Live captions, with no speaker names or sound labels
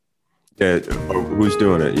Yeah, who's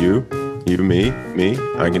doing it? You, me.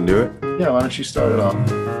 I can do it. Yeah, why don't you start it off?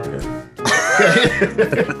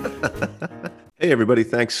 Hey, everybody!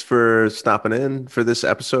 Thanks for stopping in for this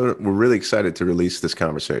episode. We're really excited to release this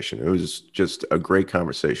conversation. It was just a great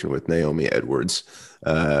conversation with Naomi Edwards.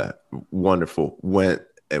 Uh, Wonderful.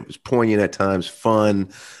 It was poignant at times,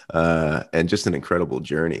 fun, and just an incredible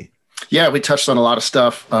journey. Yeah, we touched on a lot of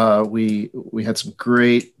stuff. We had some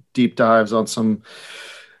great deep dives on some,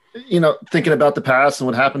 thinking about the past and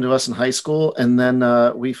what happened to us in high school, and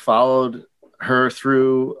then we followed her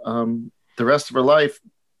through the rest of her life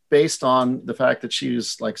based on the fact that she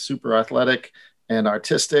was like super athletic and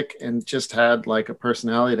artistic and just had like a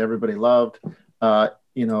personality that everybody loved.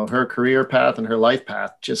 Her career path and her life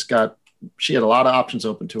path she had a lot of options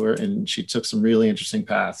open to her, and she took some really interesting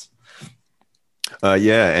paths.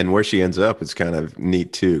 Yeah, and where she ends up is kind of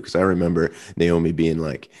neat too, because I remember Naomi being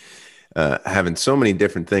like having so many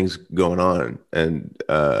different things going on, and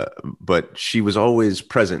but she was always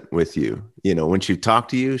present with you. You know, when she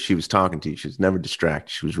talked to you, she was talking to you. She was never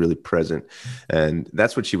distracted. She was really present, and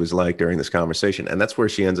that's what she was like during this conversation. And that's where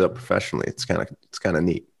she ends up professionally. It's kind of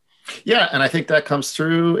neat. Yeah, and I think that comes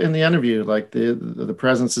through in the interview. Like the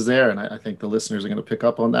presence is there, and I think the listeners are going to pick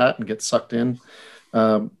up on that and get sucked in,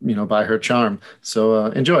 by her charm. So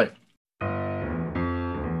enjoy.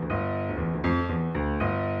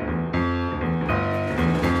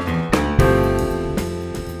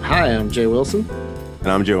 Hi, I'm Jay Wilson,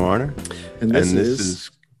 And I'm Joe Arner, and this this is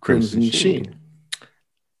is Crimson Sheen.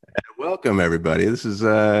 Welcome, everybody. This is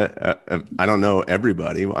I don't know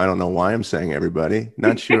everybody. I don't know why I'm saying everybody.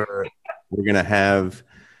 Not sure we're gonna have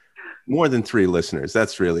more than 3 listeners.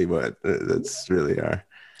 That's really what that's really our.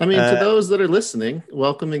 I mean, to those that are listening,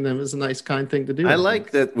 welcoming them is a nice, kind thing to do. I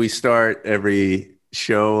like that we start every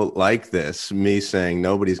show like this, me saying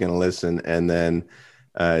nobody's going to listen, and then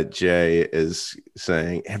Jay is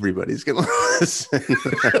saying everybody's going to listen.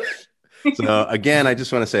 So again, I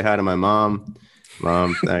just want to say hi to my mom.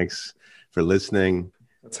 Mom, thanks for listening.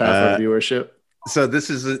 That's half our viewership.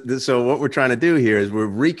 So what we're trying to do here is we're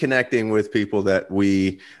reconnecting with people that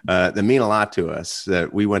that mean a lot to us,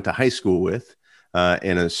 that we went to high school with.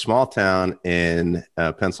 In a small town in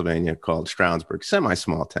Pennsylvania called Stroudsburg,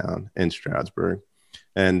 semi-small town in Stroudsburg.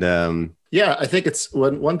 And I think it's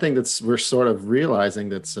one thing we're sort of realizing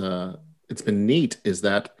that's it's been neat is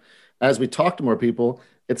that as we talk to more people,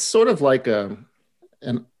 it's sort of like an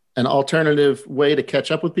alternative way to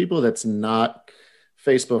catch up with people that's not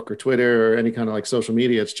Facebook or Twitter or any kind of like social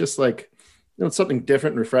media. It's just like, it's something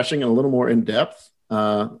different and refreshing and a little more in depth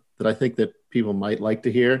that I think that people might like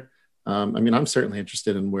to hear. I'm certainly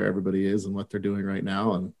interested in where everybody is and what they're doing right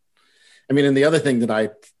now. And the other thing that I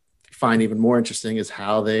find even more interesting is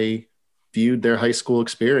how they viewed their high school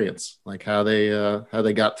experience, like how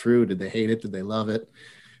they got through. Did they hate it? Did they love it?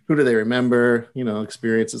 Who do they remember?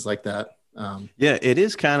 Experiences like that. Yeah, it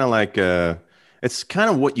is kind of like it's kind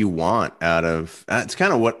of what you want out of it's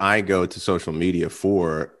kind of what I go to social media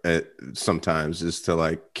for sometimes, is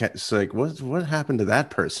to it's like what happened to that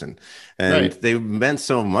person, and Right. they meant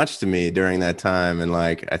so much to me during that time, and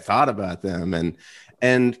like I thought about them,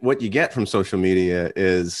 and what you get from social media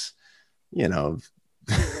is,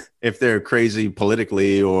 if they're crazy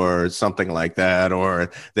politically or something like that, or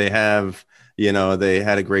they had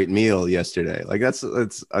a great meal yesterday. Like that's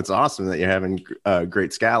awesome that you're having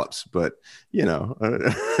great scallops, but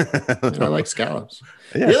I like scallops.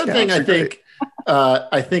 Yeah, The other thing I great.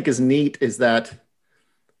 think is neat is that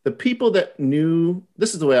the people that knew,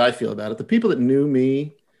 this is the way I feel about it. The people that knew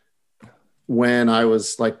me when I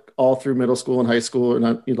was like all through middle school and high school,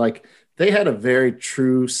 and like they had a very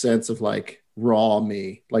true sense of like raw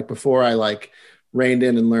me, like before I like reined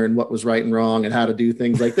in and learned what was right and wrong and how to do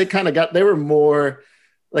things. Like they were more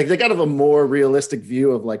like, they got a more realistic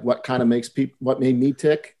view of like what kind of makes people, what made me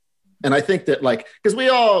tick. And I think that like, because we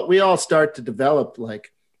all start to develop,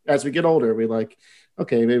 like as we get older, we like,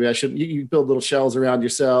 okay, maybe I shouldn't, you build little shells around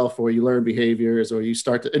yourself, or you learn behaviors, or you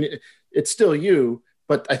start to, and it's still you.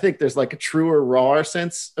 But I think there's like a truer, rawer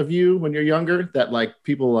sense of you when you're younger that like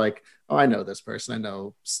people like, oh, I know this person. I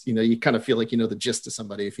know, you kind of feel like you know the gist of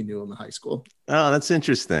somebody if you knew them in high school. Oh, that's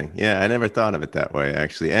interesting. Yeah, I never thought of it that way,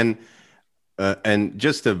 actually. And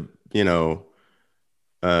just to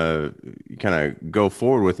kind of go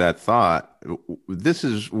forward with that thought, this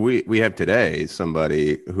is we have today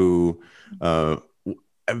somebody who I,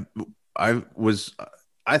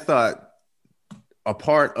 I thought a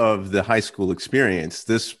part of the high school experience.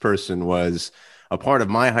 This person was a part of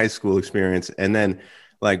my high school experience, and then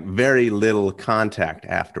like very little contact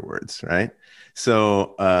afterwards, right?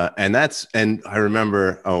 So, and I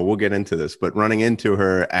remember, oh, we'll get into this, but running into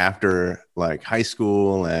her after like high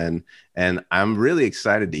school, and I'm really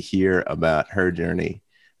excited to hear about her journey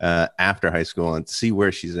after high school and see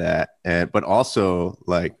where she's at, but also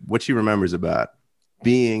like what she remembers about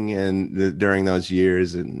being during those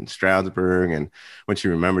years in Stroudsburg, and what she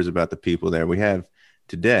remembers about the people there. We have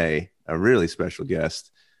today a really special guest,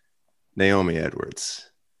 Naomi Edwards.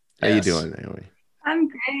 How you doing, Naomi? I'm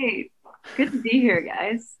great. Good to be here,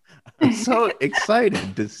 guys. I'm so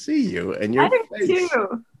excited to see you and your face.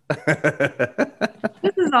 Too.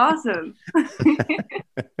 This is awesome.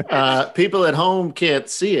 People at home can't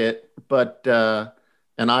see it, but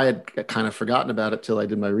and I had kind of forgotten about it till I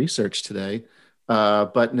did my research today.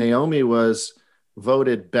 But Naomi was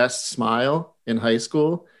voted best smile in high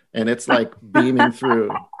school, and it's like beaming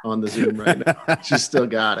through on the Zoom right now. She's still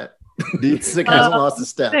got it. Hasn't lost a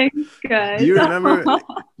step. Thanks, guys. Do you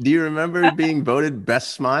remember being voted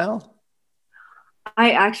best smile?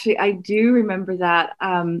 I do remember that.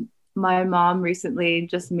 My mom recently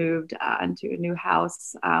just moved into a new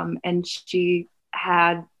house, and she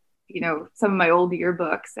had, some of my old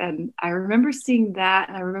yearbooks, and I remember seeing that,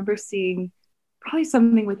 and I remember seeing probably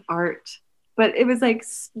something with art, but it was like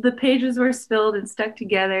the pages were spilled and stuck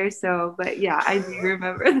together. So, but yeah, I do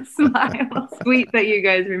remember the smile. Sweet that you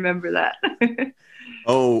guys remember that.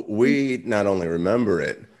 Oh, we not only remember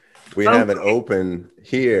it, we have it open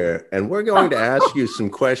here, and we're going to ask you some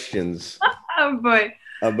questions. Oh boy.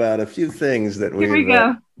 About a few things that Here we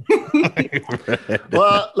go.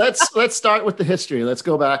 Well, let's start with the history. Let's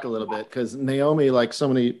go back a little bit, because Naomi, like so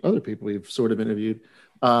many other people we've sort of interviewed,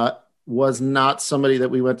 was not somebody that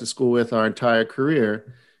we went to school with our entire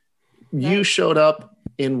career. Right. You showed up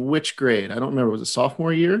in which grade? I don't remember. Was it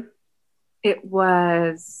sophomore year? It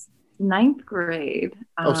was ninth grade.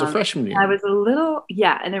 So freshman year. I was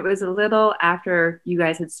and it was a little after you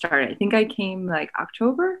guys had started. I think I came like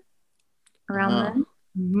October, around then.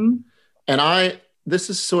 Mm-hmm. And this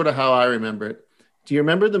is sort of how I remember it. Do you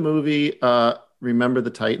remember the movie Remember the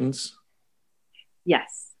Titans?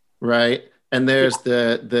 Yes. Right. And there's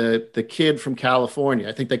the kid from California.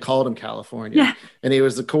 I think they called him California. Yeah. And he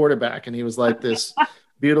was the quarterback, and he was like this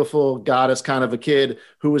beautiful goddess kind of a kid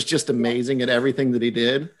who was just amazing at everything that he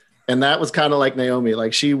did. And that was kind of like Naomi.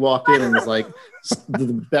 Like, she walked in and was like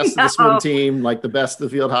the best of the swim team, like the best of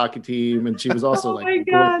the field hockey team. And she was also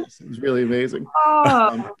gorgeous. It was really amazing.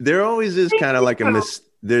 There always is kind of like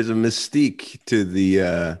there's a mystique to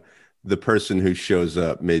the person who shows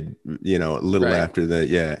up a little right after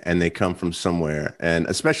and they come from somewhere. And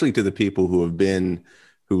especially to the people who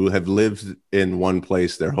have lived in one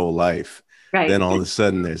place their whole life. Right. Then all of a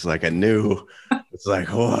sudden there's like it's like,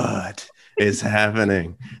 what is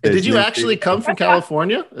happening? Did you actually come from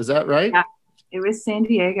California? Is that right? Yeah, it was San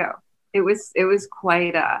Diego. It was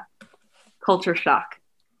quite a culture shock.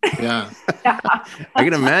 Yeah. I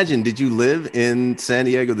can imagine. Did you live in San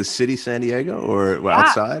Diego, the city San Diego, or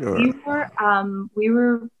outside? Or we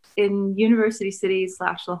were in University City /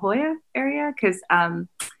 La Jolla area, because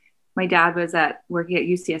my dad was working at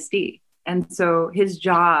UCSD, and so his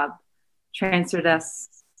job transferred us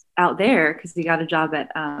out there because he got a job at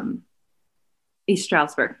East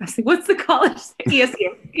Stroudsburg. I was like, what's the college?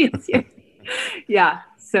 ESU. Yeah.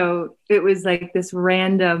 So it was like this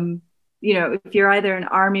random, if you're either an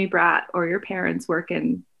Army brat or your parents work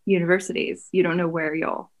in universities, you don't know where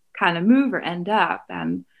you'll kind of move or end up.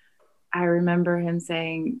 And I remember him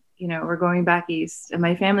saying, we're going back east, and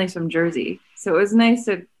my family's from Jersey. So it was nice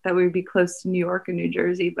that we would be close to New York and New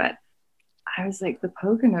Jersey. But I was like, the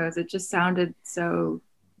Poconos, it just sounded so,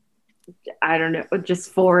 I don't know,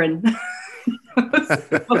 just foreign.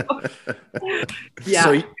 Yeah.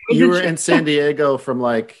 So you were in San Diego from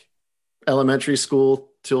like elementary school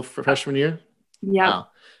till freshman year? Yeah.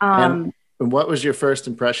 Wow. And what was your first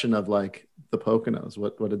impression of like the Poconos?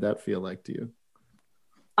 What did that feel like to you?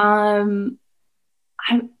 I'm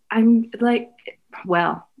like,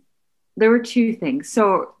 well, there were two things.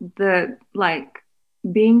 So the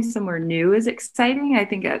being somewhere new is exciting. I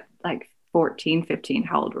think at like 14, 15,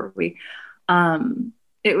 how old were we?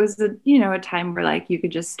 It was a time where like you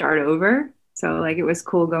could just start over. So like it was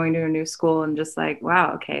cool going to a new school and just like,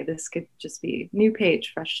 wow, okay, this could just be new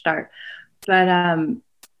page, fresh start. But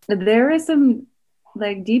there was some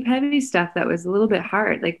like deep, heavy stuff that was a little bit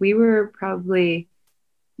hard. Like we were probably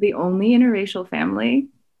the only interracial family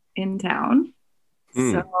in town.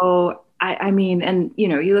 So I mean, and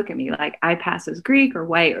you look at me like I pass as Greek or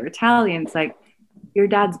white or Italian. It's like, your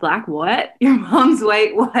dad's black, what? Your mom's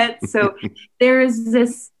white, what? So there is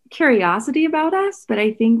this curiosity about us, but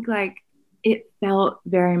I think like it felt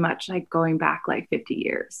very much like going back like 50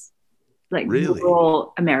 years. like Really?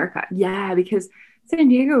 rural America. Yeah, because San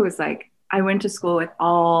Diego was like, I went to school with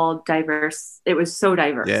all diverse. It was so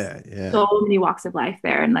diverse, Yeah, yeah. so many walks of life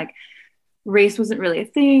there, and like race wasn't really a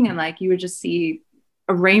thing, and like you would just see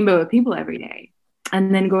a rainbow of people every day.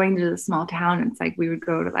 And then going to the small town, it's like we would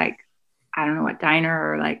go to like, I don't know what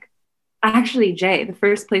diner, or like, actually, Jay, the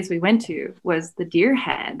first place we went to was the Deer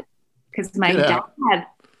Head, because my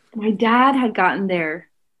dad had gotten there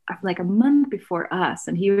like a month before us,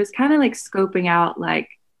 and he was kind of like scoping out, like,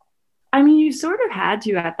 I mean, you sort of had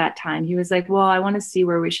to at that time. He was like, well, I want to see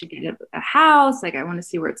where we should get a house. Like, I want to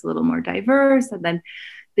see where it's a little more diverse. And then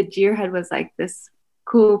the Deer Head was like this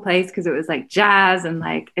cool place because it was like jazz, and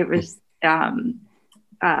like it was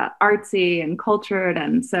artsy and cultured.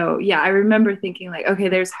 And so, yeah, I remember thinking like, okay,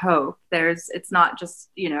 there's hope. It's not just,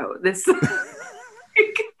 this,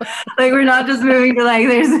 like, we're not just moving to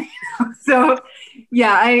like, so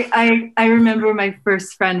yeah, I remember my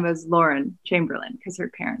first friend was Lauren Chamberlain because her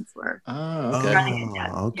parents were running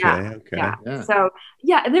it. Okay. Yeah. So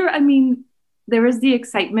yeah, there was the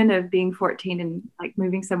excitement of being 14 and like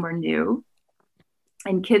moving somewhere new,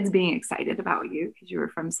 and kids being excited about you because you were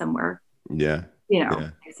from somewhere, like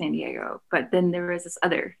San Diego. But then there was this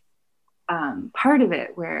other part of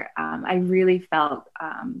it where I really felt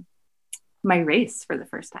my race for the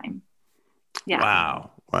first time. Yeah.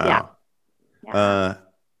 Wow. Yeah.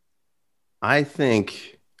 I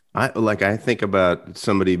think about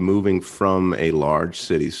somebody moving from a large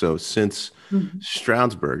city. So since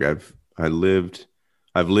Stroudsburg, I've lived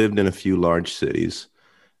in a few large cities,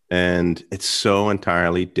 and it's so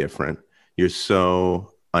entirely different. You're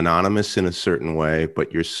so anonymous in a certain way,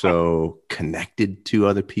 but you're so connected to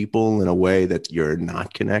other people in a way that you're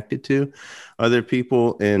not connected to other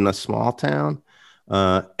people in a small town.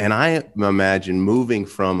 And I imagine moving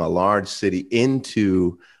from a large city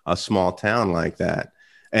into a small town like that.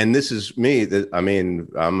 And this is me. I mean,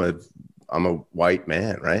 I'm a white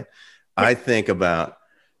man, right? Yeah. I think about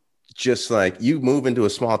just like you move into a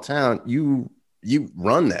small town, you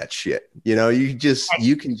run that shit.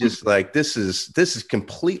 You can just like, this is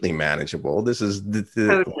completely manageable. This is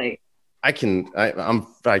totally.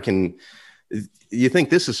 You think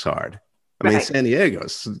this is hard. I mean, San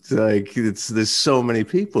Diego's like, there's so many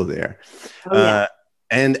people there.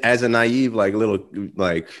 And as a naive, like little,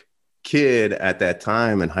 like kid at that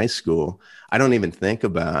time in high school, I don't even think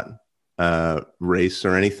about race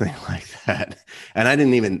or anything like that. And I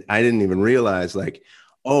didn't even realize like,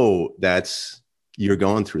 oh, you're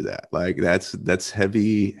going through that. Like that's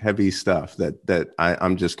heavy stuff that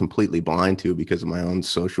I'm just completely blind to because of my own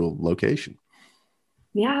social location.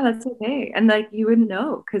 Yeah, that's okay. And like, you wouldn't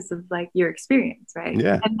know because of like your experience, right?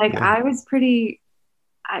 Yeah. And like, I was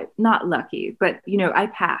not lucky, but I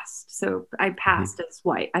passed. So I passed as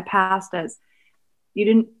white. I passed as you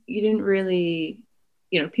didn't really,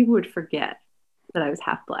 people would forget that I was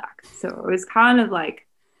half Black. So it was kind of like,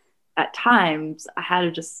 at times I had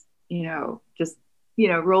to just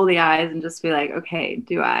roll the eyes and just be like, okay,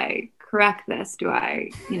 do I correct this? Do I,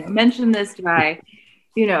 mention this? Do I,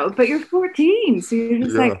 but you're 14. So you're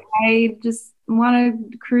just like, I just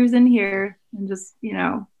want to cruise in here and just,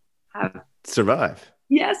 survive.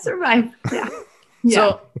 Yeah, survive. Yeah.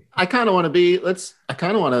 So I kind of want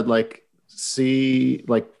to like see,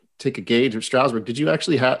 like take a gauge of Stroudsburg. Did you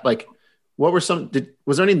actually have like, was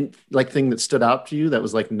there any like thing that stood out to you that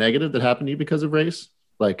was like negative that happened to you because of race?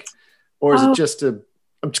 Like, or is it just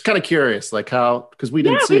I'm just kind of curious, like how, because we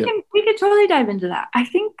didn't see it. We could totally dive into that. I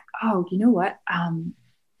think, you know what?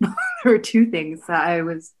 There were two things that I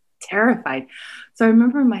was terrified. So I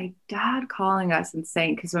remember my dad calling us and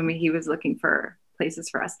saying, because when he was looking for places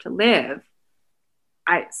for us to live,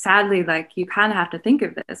 sadly, like, you kind of have to think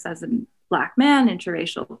of this as a Black man,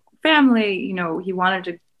 interracial family. He wanted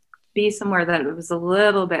to be somewhere that was a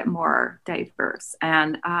little bit more diverse.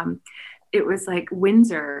 And it was like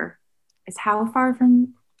Windsor is how far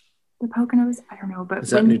from the Poconos? I don't know, but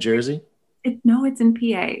is that New Jersey? No, it's in PA.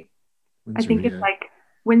 Windsor, I think it's like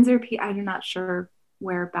Windsor, PA. I'm not sure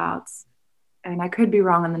whereabouts, and I could be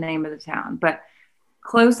wrong on the name of the town, but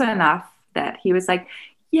close enough that he was like,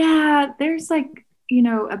 yeah, there's like,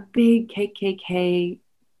 a big KKK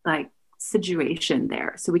like situation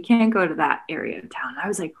there, so we can't go to that area of town. I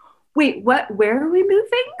was like, wait, what? Where are we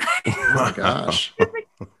moving? Oh my gosh.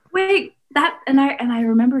 Wait, that, and I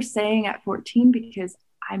remember saying at 14, because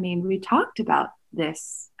we talked about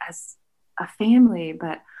this as a family,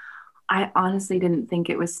 but I honestly didn't think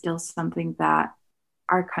it was still something that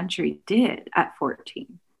our country did at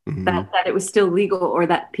 14, that it was still legal, or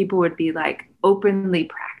that people would be like openly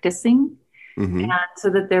practicing. And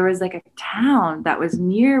so that there was like a town that was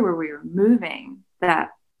near where we were moving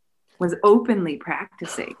that was openly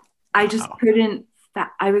practicing. I just couldn't,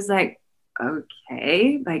 I was like,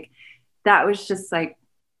 okay, like that was just like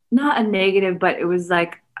not a negative, but it was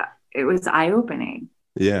like, it was eye-opening.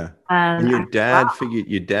 Yeah. And your dad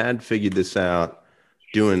figured this out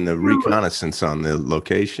doing the reconnaissance on the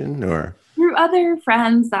location, or through other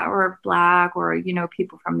friends that were Black, or, you know,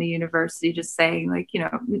 people from the university just saying, like, you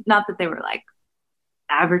know, not that they were like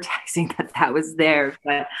advertising that was there,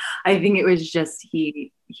 but I think it was just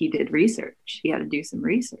he did research. He had to do some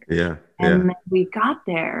research. Yeah. And then we got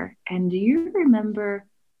there, and do you remember,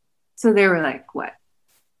 so there were like what,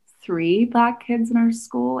 3 Black kids in our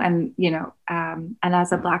school, and you know, and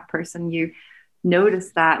as a Black person, you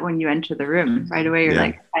notice that when you enter the room right away, you're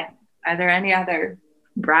like, are there any other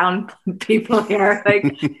brown people here?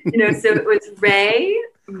 Like, you know, so it was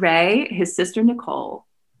Ray, his sister Nicole.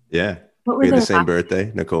 Yeah. What we had the same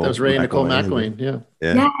birthday, Nicole. That was Ray and Nicole McElwain.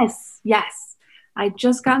 Yeah. Yes. I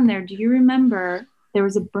just gotten there. Do you remember there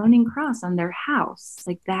was a burning cross on their house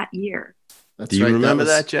like that year? Do you remember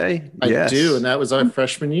that, Jay? I do, and that was our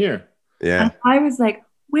freshman year. Yeah. And I was like,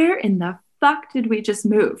 where in the fuck did we just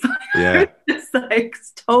move? Yeah. It's like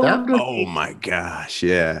totally. Oh my gosh.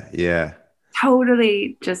 Yeah.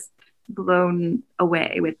 Totally just blown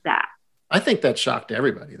away with that. I think that shocked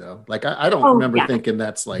everybody, though. Like, I don't remember thinking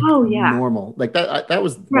that's like normal. Like that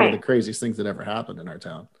was one of the craziest things that ever happened in our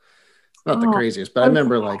town. Not the craziest, but I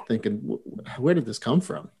remember like thinking, where did this come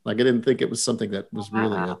from? Like, I didn't think it was something that was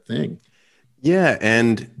really a thing. Yeah.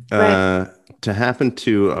 And to happen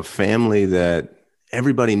to a family that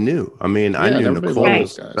everybody knew. I mean, I knew Nicole.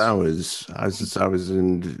 I was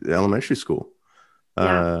in elementary school.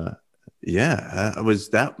 That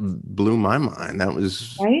blew my mind. That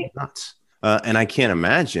was nuts. And I can't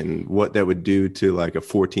imagine what that would do to like a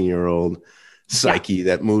 14-year-old psyche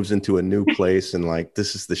that moves into a new place and like,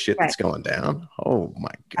 this is the shit that's going down. Oh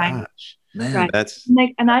my gosh. Man, that's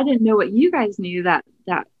like, and I didn't know what you guys knew, that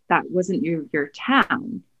wasn't your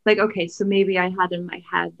town. Like, okay, so maybe I had in my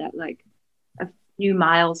head that like a few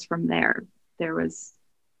miles from there was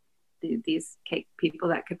these people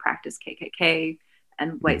that could practice KKK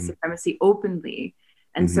and white supremacy openly.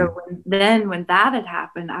 And so when that had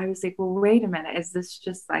happened, I was like, well, wait a minute, is this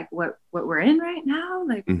just like what we're in right now?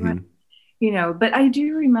 Like, what, you know, but I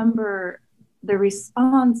do remember the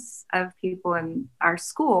response of people in our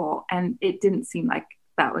school, and it didn't seem like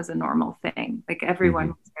that was a normal thing. Like everyone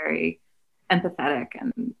was very empathetic,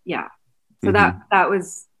 and so that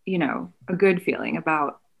was, you know, a good feeling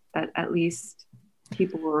about that. At least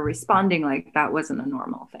people were responding like that wasn't a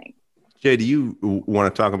normal thing. Jay, do you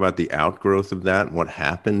want to talk about the outgrowth of that? What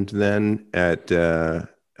happened then at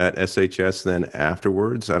SHS then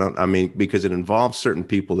afterwards? Because it involves certain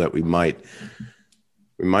people that we might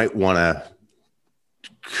want to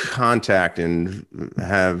contact and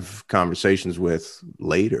have conversations with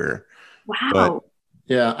later. Wow.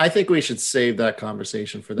 But, I think we should save that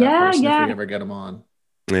conversation for that person if we ever get them on.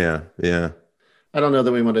 Yeah. I don't know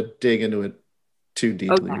that we want to dig into it too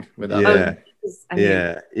deeply without.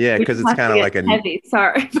 Because it's kind of like a heavy.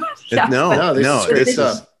 Sorry.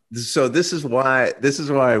 This is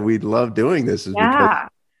why we love doing this, is because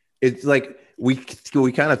it's like we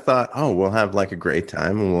kind of thought, oh, we'll have like a great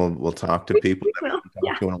time and we'll talk to people that we haven't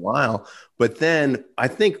talked to in a while. But then I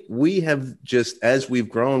think we have just, as we've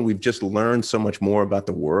grown, we've just learned so much more about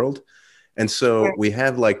the world. And so we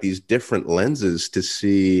have like these different lenses to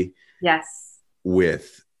see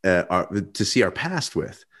with to see our past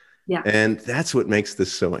with. Yeah. And that's what makes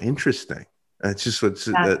this so interesting. That's just what's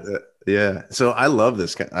So I love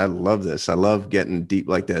this. I love getting deep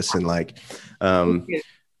like this, and like what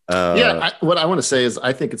I want to say is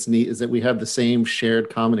I think it's neat is that we have the same shared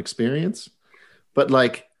common experience, but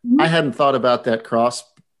like I hadn't thought about that cross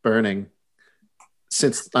burning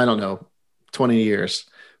since, I don't know, 20 years.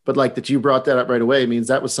 But like that you brought that up right away means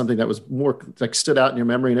that was something that was more like stood out in your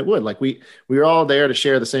memory, and it would. Like we were all there to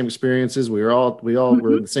share the same experiences. We all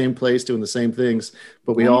were in the same place doing the same things,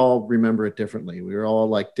 but we all remember it differently. We were all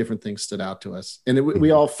like different things stood out to us, and we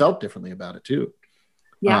all felt differently about it too.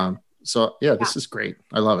 Yeah. This is great.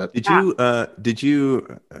 I love it. Did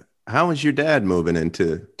you? How was your dad moving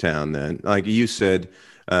into town then? Like you said,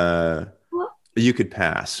 you could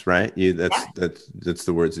pass, right? That's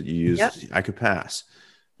the words that you used. Yep. I could pass.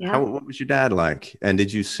 Yeah. What was your dad like? And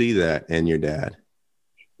did you see that in your dad?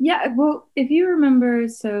 Yeah, well, if you remember,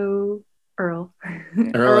 so Earl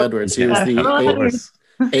Edwards, he was the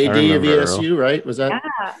AD of ESU, right? Was that?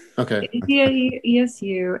 Yeah. Okay. AD of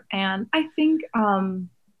ESU. And I think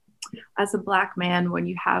as a Black man, when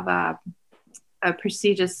you have a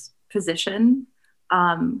prestigious position,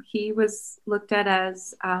 he was looked at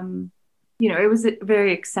as you know, it was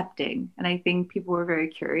very accepting. And I think people were very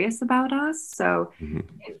curious about us. So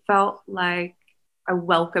it felt like a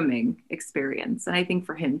welcoming experience. And I think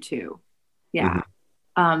for him too. Yeah.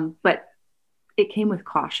 But it came with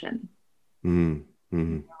caution. Mm-hmm.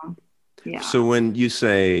 You know? Yeah. So when you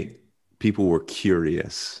say people were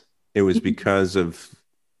curious, it was because of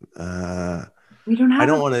we don't have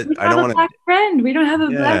a black friend. We don't have a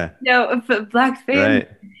black, a black family. Right.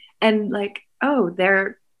 And like, oh,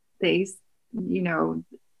 they, you know,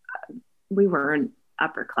 we weren't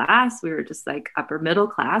upper class. We were just like upper middle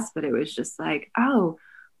class, but it was just like, oh,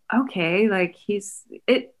 okay. Like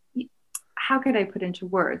how could I put into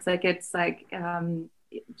words? Like, it's like,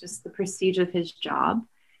 just the prestige of his job.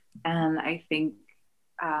 And I think,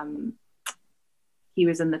 he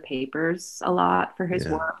was in the papers a lot for his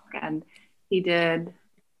work, and he did,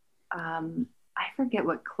 I forget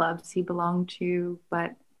what clubs he belonged to,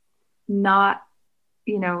 but not,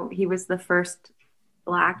 you know, he was the first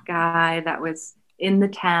Black guy that was in the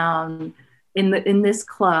town in this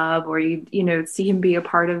club, or you know, see him be a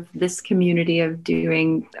part of this community of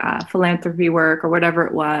doing philanthropy work or whatever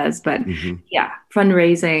it was. But yeah,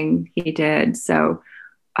 fundraising he did. So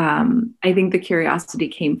I think the curiosity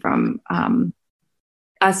came from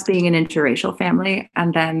us being an interracial family,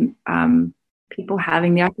 and then people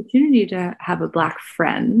having the opportunity to have a Black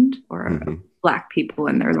friend or Black people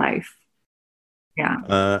in their life.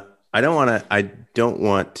 Yeah. I don't want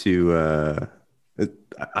to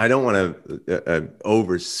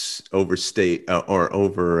overstate or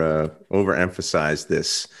overemphasize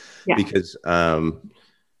this, because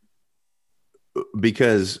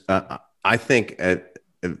I think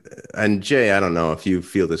and Jay, I don't know if you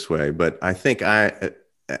feel this way, but I think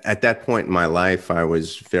at that point in my life, I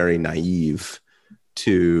was very naive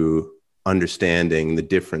to understanding the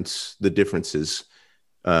differences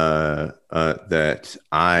that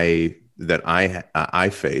I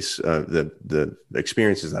face, the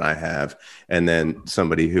experiences that I have, and then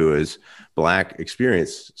somebody who is Black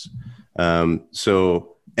experiences.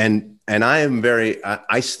 So I am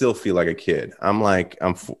I still feel like a kid.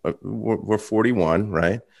 We're 41,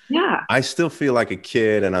 right? Yeah. I still feel like a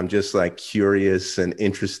kid, and I'm just like curious and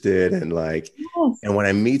interested, and like, and when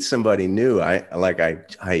I meet somebody new, I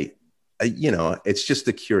you know, it's just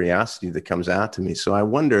the curiosity that comes out to me. So I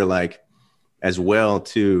wonder, like, as well,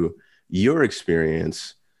 too, your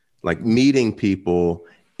experience, like meeting people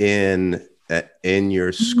in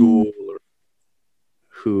your school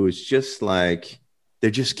who's just like,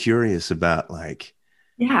 they're just curious about, like,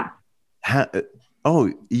 how,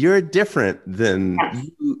 you're different than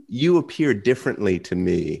you appear differently to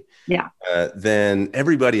me than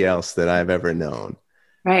everybody else that I've ever known.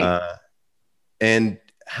 Right. And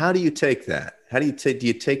how do you take that? Do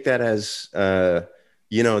you take that as,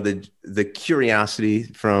 you know, the curiosity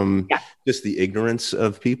from just the ignorance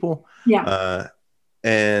of people? Yeah.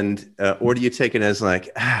 Or do you take it as like,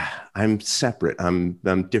 I'm separate.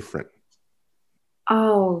 I'm different.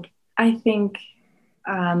 Oh, I think,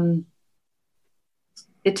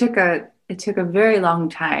 it took a very long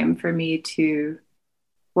time for me to,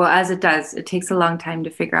 well, as it does, it takes a long time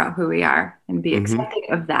to figure out who we are and be accepting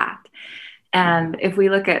of that. And if we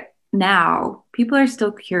look at now, people are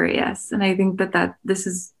still curious. And I think that this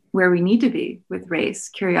is where we need to be with race.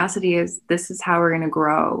 Curiosity this is how we're going to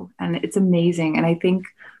grow. And it's amazing. And I think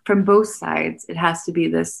from both sides, it has to be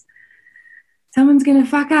this, someone's going to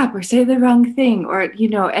fuck up or say the wrong thing, or, you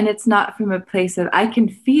know, and it's not from a place of, I can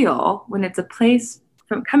feel when it's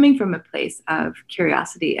coming from a place of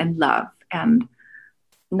curiosity and love, and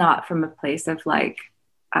not from a place of like,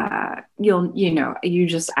 I know, you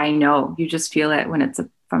just feel it when it's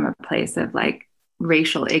from a place of like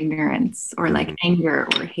racial ignorance or like anger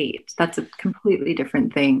or hate. That's a completely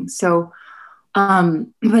different thing. So,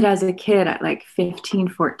 but as a kid at like 15,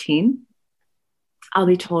 14, I'll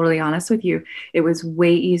be totally honest with you, it was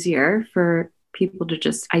way easier for people to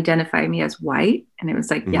just identify me as white. And it was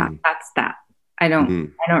like, yeah, that's that. I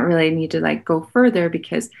don't really need to like go further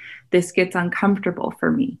because this gets uncomfortable for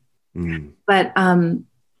me. But I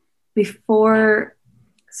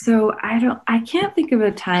can't think of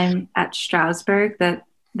a time at Stroudsburg that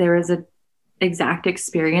there was an exact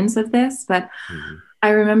experience of this, but I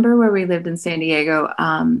remember where we lived in San Diego.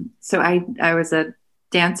 So I was a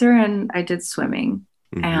dancer and I did swimming.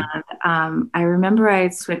 And I remember I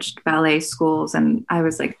had switched ballet schools and I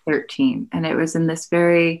was like 13, and it was in this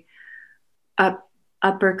very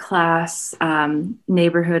upper class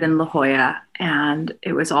neighborhood in La Jolla, and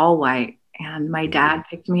it was all white. And my dad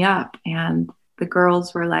picked me up, and the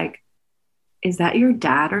girls were like, "Is that your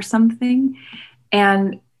dad or something?"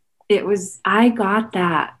 And I got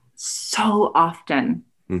that so often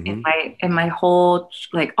in my whole,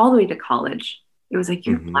 like all the way to college. It was like,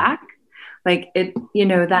 you're Black? Like it,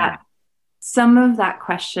 that some of that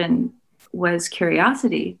question was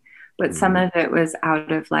curiosity, but some of it was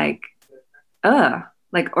out of like,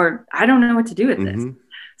 or I don't know what to do with this.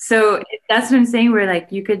 So that's what I'm saying, where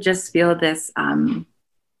like you could just feel this, I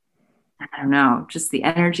don't know, just the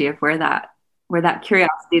energy of where that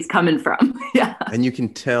curiosity is coming from. Yeah. And you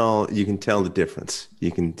can tell the difference.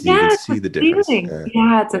 You can see the difference.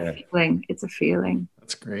 It's a feeling. It's a feeling.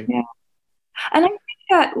 That's great. Yeah. And I think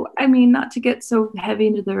that, I mean, not to get so heavy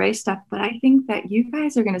into the race stuff, but I think that you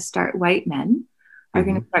guys are going to start, white men are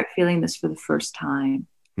going to start feeling this for the first time.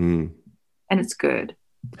 And it's good.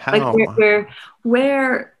 How? Like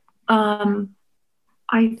where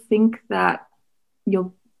I think that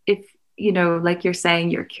if like you're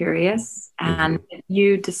saying, you're curious and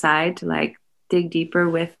you decide to like dig deeper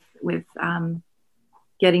with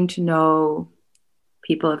getting to know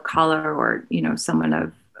people of color or, someone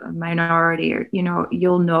of a minority, or,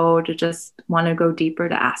 you'll know to just want to go deeper,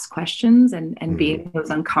 to ask questions and be in those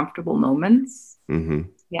uncomfortable moments.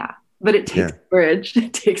 Yeah. But it takes courage.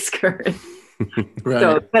 It takes courage. Right.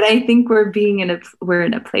 So, but I think we're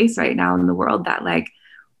in a place right now in the world that like,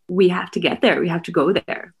 we have to get there. We have to go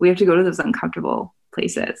there. We have to go to those uncomfortable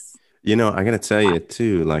places. I got to tell you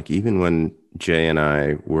too, like even when Jay and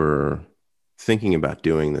I were thinking about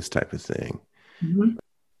doing this type of thing,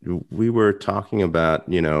 we were talking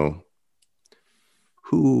about,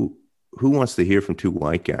 who wants to hear from two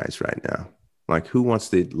white guys right now? Like who wants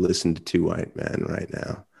to listen to two white men right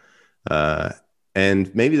now?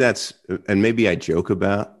 And maybe I joke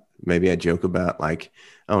about like,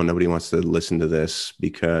 oh, nobody wants to listen to this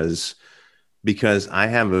because I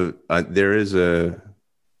have there's an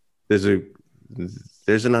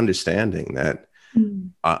understanding that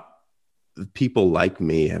people like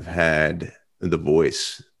me have had the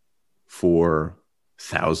voice for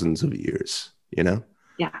thousands of years,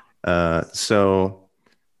 Yeah.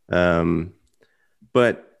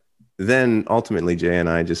 But then ultimately Jay and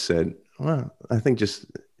I just said, well, I think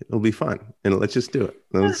it'll be fun and let's just do it.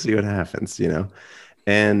 Let's see what happens,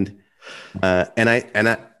 And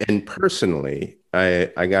personally,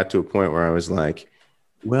 I got to a point where I was like,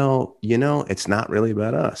 well, it's not really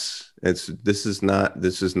about us. This is not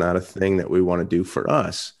a thing that we want to do for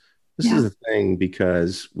us. This is a thing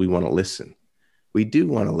because we want to listen. We do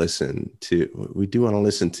want to listen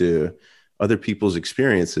to other people's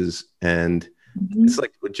experiences. And it's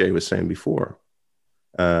like what Jay was saying before.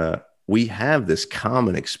 We have this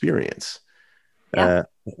common experience.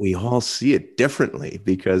 We all see it differently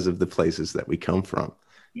because of the places that we come from.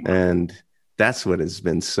 Yeah. And that's what has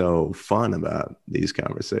been so fun about these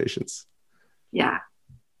conversations. Yeah.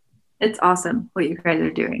 It's awesome what you guys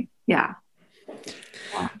are doing. Yeah.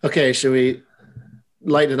 Okay. Should we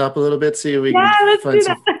lighten it up a little bit? See if we can let's find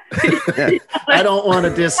some. I don't want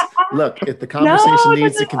to look, if the conversation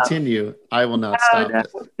needs to continue, I will not stop it.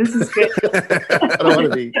 This is good. I don't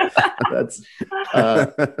want to be. That's.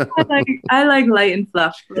 I like light and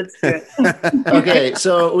fluff. Let's do it. Okay,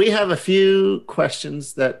 so we have a few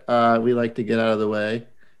questions that we like to get out of the way.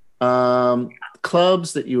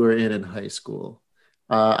 Clubs that you were in high school.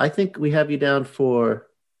 I think we have you down for.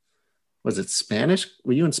 Was it Spanish?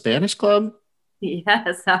 Were you in Spanish club?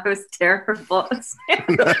 Yes, I was terrible at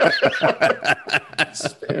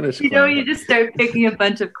Spanish. You just start picking a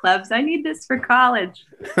bunch of clubs. I need this for college.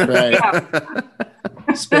 Right.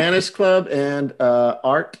 Spanish club and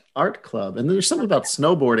art club, and there's something about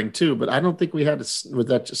snowboarding too. But I don't think we had. Was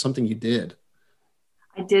that just something you did?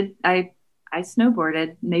 I did. I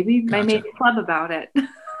snowboarded. Maybe I made a club about it.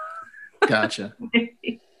 Gotcha.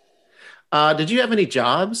 Did you have any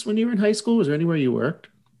jobs when you were in high school? Was there anywhere you worked?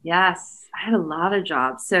 Yes, I had a lot of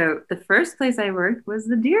jobs. So the first place I worked was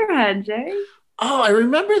the Deer Head, Jay. Oh, I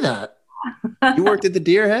remember that. You worked at the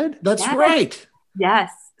Deer Head? That's right. Yes.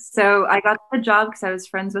 So I got the job because I was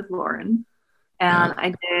friends with Lauren. And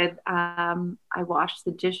I did, I washed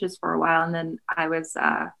the dishes for a while. And then I was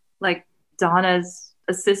like Donna's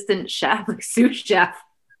assistant chef, like sous chef.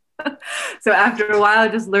 So after a while, I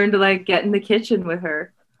just learned to like get in the kitchen with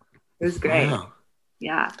her. It was great. Wow.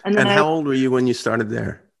 Yeah. And how old were you when you started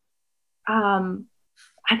there?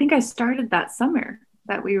 I think I started that summer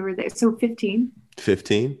that we were there. So 15.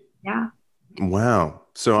 15? Yeah. Wow.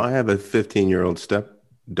 So I have a 15-year-old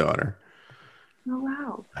stepdaughter. Oh,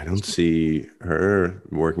 wow. I don't see her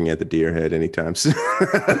working at the Deer Head anytime soon.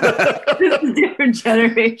 This is a different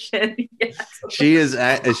generation. Yes. She is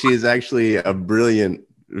actually a brilliant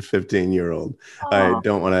 15-year-old. I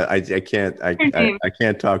don't want to. I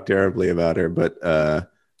can't talk terribly about her, but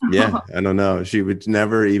Yeah, I don't know. She would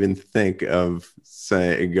never even think of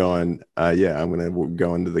going, yeah, I'm gonna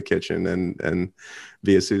go into the kitchen and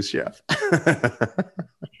be a sous chef.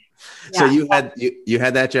 So Yeah, you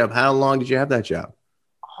had that job. How long did you have that job?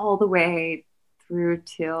 all the way through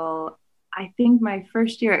till I think my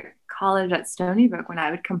first year at college at Stony Brook. When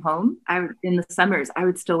I would come home, I would in the summers I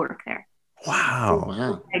would still work there. Wow.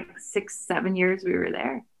 Wow. Like 6, 7 years we were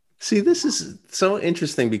there. See, this is so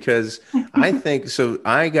interesting because I think so.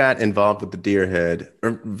 I got involved with the Deer Head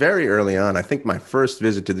very early on. I think my first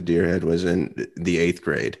visit to the Deer Head was in the 8th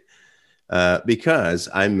grade because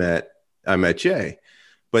I met Jay.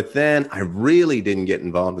 But then I really didn't get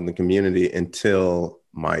involved in the community until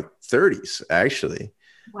my 30s, actually.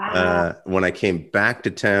 Wow. When I came back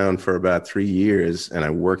to town for about 3 years and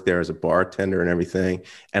I worked there as a bartender and everything.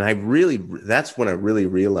 And that's when I really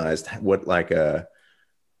realized what a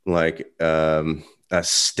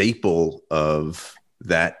staple of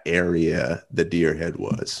that area the Deer Head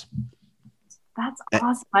was. That's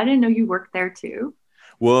awesome. I didn't know you worked there too.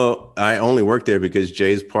 Well, I only work there because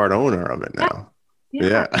Jay's part owner of it now.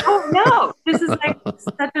 Yeah. Oh no, this is like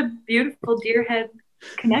such a beautiful Deer Head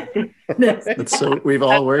connectedness. That's so we've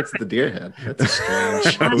all worked at the Deer Head. That's a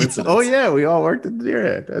strange coincidence. Oh yeah, we all worked at the Deer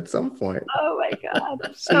Head at some point. Oh my God.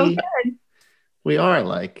 That's so See, good. we are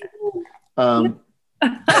like so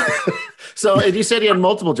and you said you had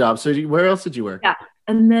multiple jobs. So where else did you work? Yeah.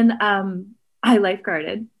 And then I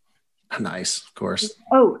lifeguarded. Nice, of course.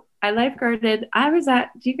 Oh, I lifeguarded. I was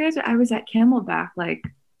at Camelback like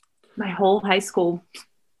my whole high school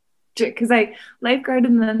because I lifeguarded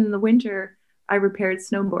and then in the winter I repaired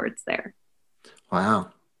snowboards there.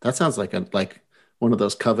 Wow. That sounds like one of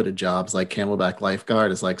those coveted jobs, like Camelback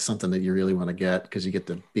lifeguard is like something that you really want to get because you get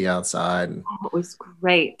to be outside. And Oh, it was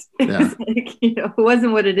great. Yeah. It was like, it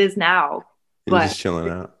wasn't what it is now, You're but just chilling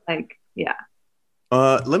out. like, yeah.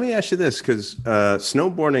 Let me ask you this, because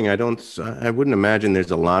snowboarding, I wouldn't imagine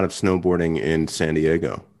there's a lot of snowboarding in San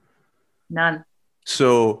Diego. None.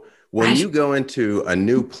 So when you go into a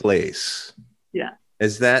new place, Yeah.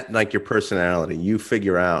 is that like your personality? You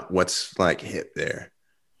figure out what's like hip there,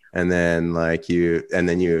 and then you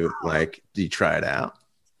try it out.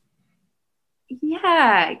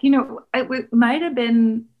 Yeah. It might have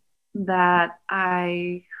been that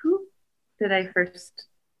who did I first?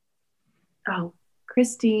 Oh,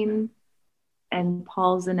 Christine and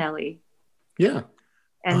Paul Zanelli. yeah.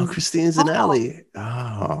 And Christine Zanelli.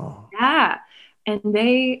 Oh. yeah. And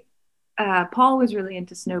Paul was really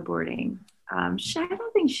into snowboarding. I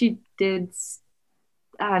don't think she did.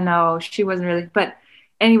 No, she wasn't really. But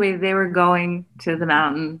anyway, they were going to the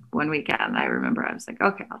mountain one weekend. I remember I was like,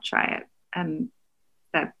 okay, I'll try it. And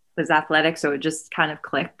that was athletic. So it just kind of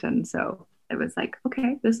clicked. And so it was like,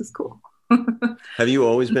 okay, this is cool. Have you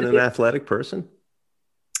always been an athletic person?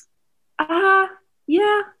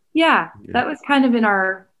 Yeah. That was kind of in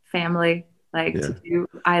our family, to do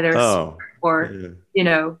either sport or,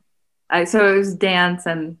 so it was dance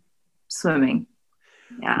and swimming.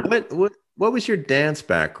 Yeah. What was your dance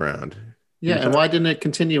background? Yeah. And why didn't it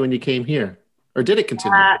continue when you came here? Or did it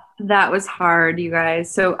continue? That was hard, you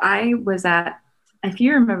guys. So I was if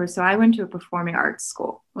you remember, so I went to a performing arts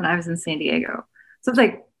school when I was in San Diego. So it's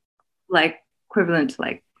like equivalent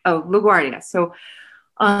to LaGuardia. So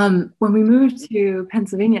when we moved to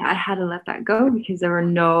Pennsylvania, I had to let that go because there were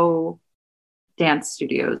no dance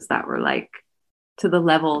studios that were to the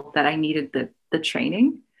level that I needed the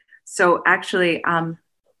training. So actually,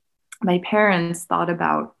 my parents thought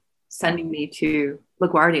about sending me to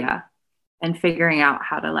LaGuardia and figuring out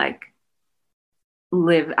how to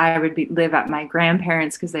live. I would live at my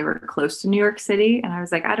grandparents because they were close to New York City. And I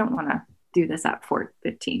was like, I don't want to do this at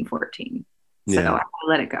 15, 14. So I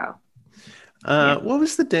let it go. What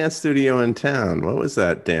was the dance studio in town? What was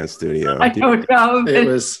that dance studio? I don't know. It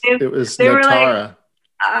was Notara.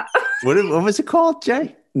 What was it called,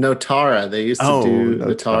 Jay? Notara. They used to do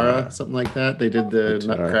Notara. Notara, something like that. They did the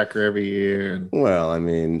Nutcracker every year. Well, I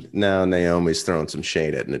mean, now Naomi's throwing some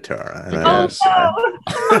shade at Notara. And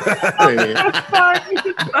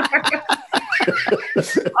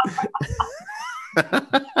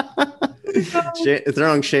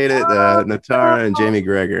throwing shade at Notara and Jamie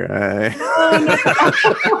Greger.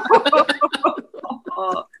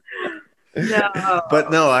 No. But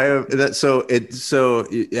no, I have that.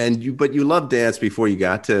 But you loved dance before you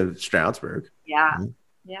got to Stroudsburg. Yeah.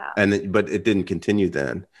 But it didn't continue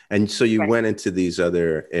then. And so you went into these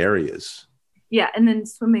other areas. Yeah. And then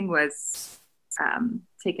swimming was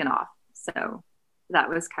taken off. So that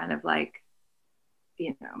was kind of my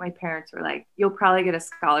parents were like, you'll probably get a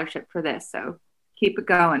scholarship for this. So keep it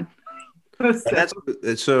going.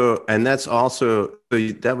 And that's also,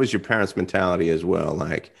 that was your parents' mentality as well.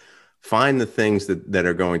 Like, find the things that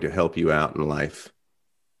are going to help you out in life.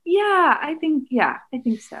 Yeah, I think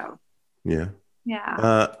so. Yeah.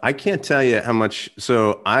 Yeah. I can't tell you how much.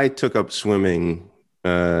 So I took up swimming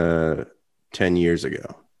 10 years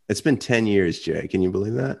ago. It's been 10 years, Jay. Can you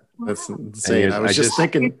believe that? That's Wow. insane. I was just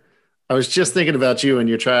thinking about you and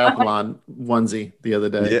your triathlon onesie the other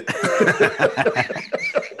day. Yeah.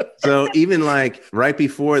 So even like right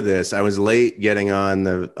before this, I was late getting on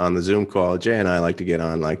the Zoom call. Jay and I like to get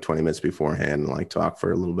on like 20 minutes beforehand and like talk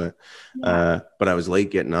for a little bit. Yeah. But I was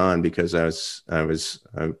late getting on because I was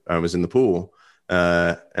in the pool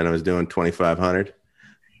and I was doing 2,500.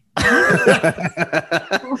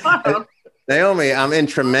 Wow. Naomi, I'm in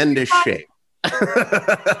tremendous shape.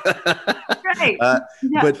 Right.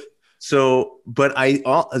 But I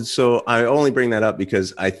only bring that up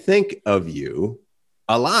because I think of you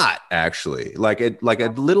a lot, actually. Like a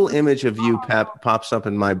little image of you pops up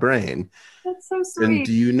in my brain. That's so sweet. And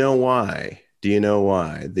do you know why?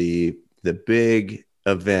 The big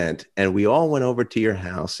event, and we all went over to your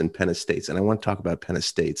house in Penn Estates, and I want to talk about Penn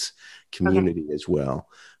Estates community as well.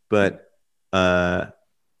 But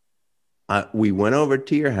we went over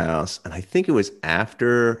to your house, and I think it was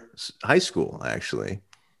after high school, actually,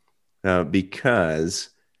 because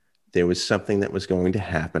there was something that was going to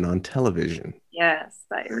happen on television. Yes,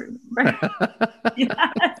 I remember.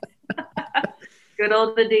 Yes. Good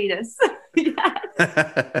old Adidas.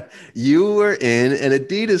 Yes. You were in an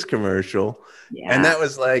Adidas commercial. Yeah. And that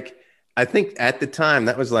was like, I think at the time,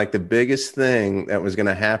 that was like the biggest thing that was going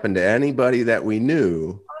to happen to anybody that we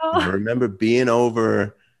knew. Oh. I remember being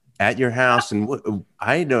over at your house, and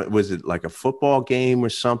was it like a football game or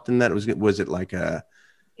something? Was it like a?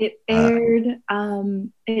 It aired.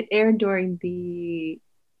 It aired during the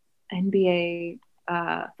NBA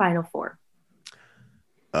Final Four.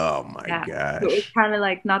 Oh my gosh! So it was kind of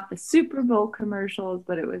like not the Super Bowl commercials,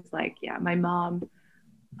 but it was like, yeah, my mom.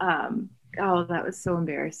 Oh, that was so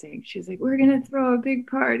embarrassing. She's like, "We're gonna throw a big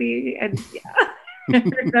party," and yeah. I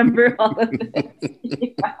remember all of this.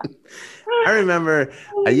 Yeah. I remember,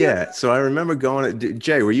 So I remember going.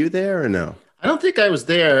 Jay, were you there or no? I don't think I was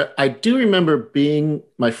there. I do remember being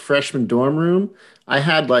my freshman dorm room. I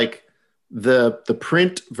had like the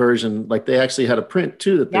print version, like they actually had a print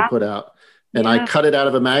too that they put out, and I cut it out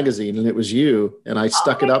of a magazine, and it was you, and I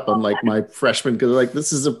stuck it up on like my freshman because like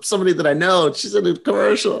this is somebody that I know. She's in a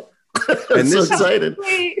commercial. I'm so excited.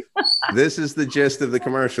 This is the gist of the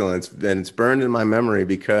commercial, and it's burned in my memory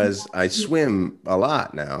because I swim a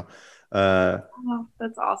lot now. Oh,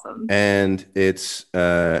 that's awesome. And it's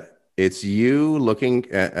you looking.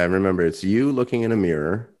 I remember it's you looking in a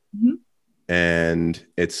mirror, and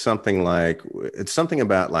it's something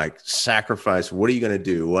about like sacrifice. What are you going to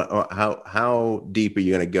do? How deep are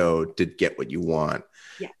you going to go to get what you want?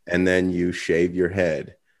 Yeah. And then you shave your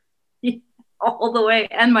head. All the way,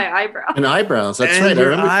 and my eyebrows. And eyebrows. That's and right.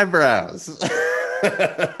 Your eyebrows.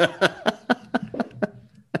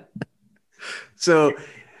 So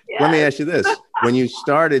let me ask you this. When you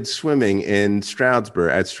started swimming in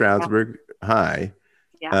Stroudsburg, at Stroudsburg High,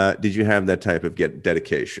 did you have that type of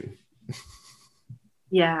dedication?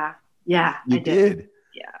 Yeah. You did?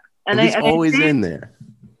 Yeah. And it's always in there.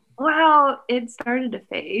 Well, it started to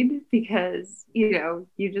fade because,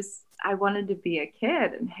 I wanted to be a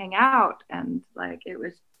kid and hang out, and like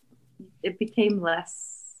it became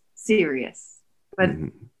less serious, but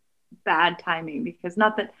bad timing, because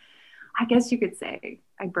not that, I guess you could say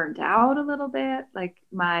I burnt out a little bit. Like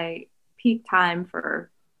my peak time for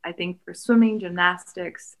swimming,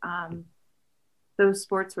 gymnastics, those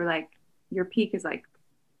sports were like, your peak is like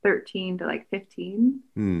 13 to like 15.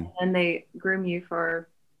 And they groom you for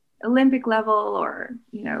Olympic level or,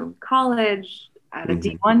 college at a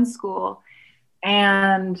D1 school.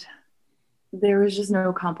 And there was just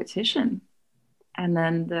no competition. And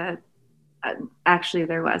then actually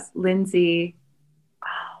there was Lindsay,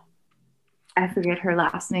 I forget her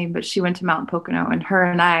last name, but she went to Mount Pocono, and her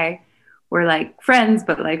and I were like friends,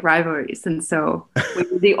 but like rivalries. And so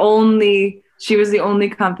she was the only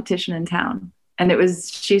competition in town, and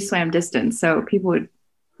she swam distance. So people would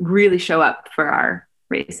really show up for our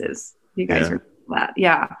races. You guys are that.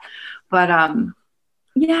 Yeah. But,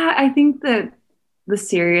 I think that the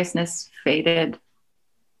seriousness faded.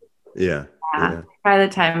 Yeah. By the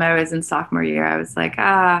time I was in sophomore year, I was like,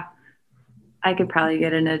 I could probably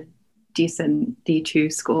get in a decent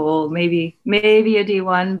D2 school, maybe a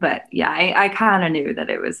D1. But yeah, I kind of knew that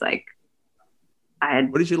it was like,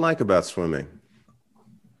 What did you like about swimming?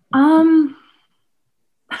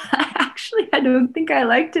 Actually, I don't think I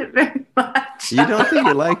liked it very much. You don't think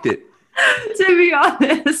you liked it? To be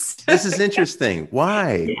honest. This is interesting.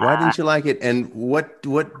 Why? Yeah. Why didn't you like it? And what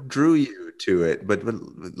drew you to it? But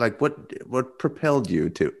like what propelled you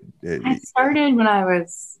to? I started when I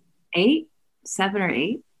was 7 or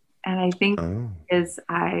 8, and I think Oh. is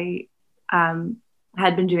I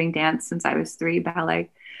had been doing dance since I was 3,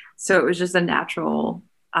 ballet, so it was just a natural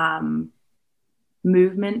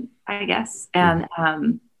movement, I guess. And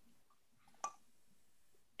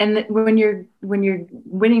when you're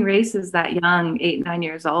winning races that young, 8, 9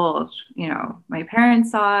 years old, you know, my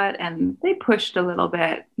parents saw it and they pushed a little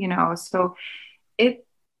bit, you know, so it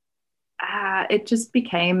just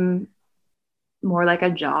became more like a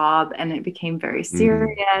job, and it became very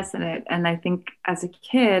serious. And I think as a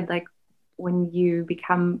kid, like when you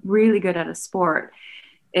become really good at a sport,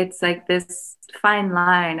 it's like this fine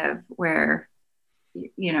line of where,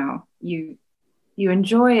 you know, you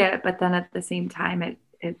enjoy it, but then at the same time, it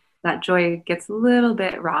that joy gets a little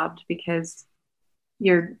bit robbed because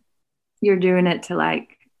you're doing it to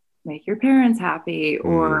like make your parents happy,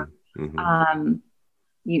 or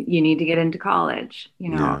you need to get into college, you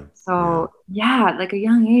know. Like a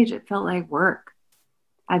young age, it felt like work.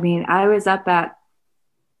 I mean, I was up at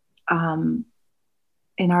in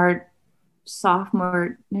our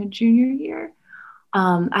junior year,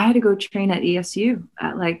 I had to go train at ESU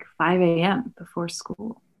at like 5 a.m. before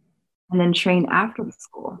school, and then train after the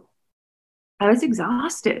school. I was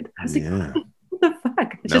exhausted. I was like, what the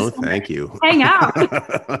fuck? Thank you. Hang out.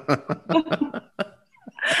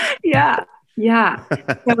 Yeah.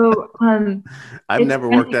 So I've never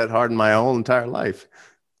worked that hard in my whole entire life.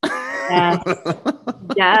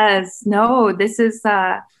 Yes. No, this is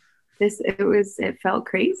it felt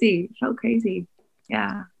crazy.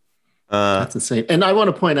 Yeah. That's insane. And I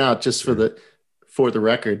want to point out, just for the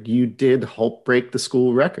record, you did help break the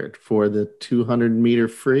school record for the 200-meter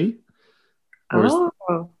free. That's what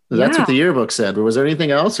the yearbook said. Was there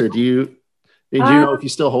anything else, or did you know if you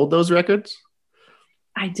still hold those records?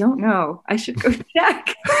 I don't know. I should go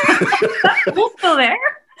check. We're still there.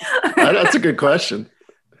 That's a good question.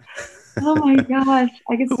 Oh my gosh!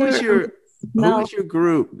 I can. Who was your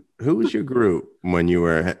group? Who was your group when you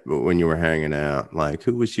were hanging out? Like,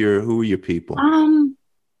 who were your people?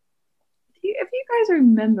 If you guys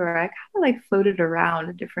remember, I kind of like floated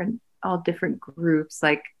around all different groups.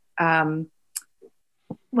 Like,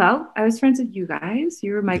 well, I was friends with you guys.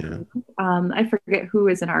 You were my group. I forget who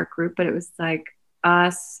was in our group, but it was like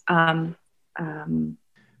us. I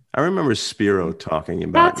remember Spiro talking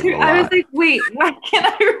about it. I was like, wait, why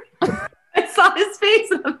can't I? I saw his face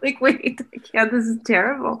and I'm like, wait, I can't. This is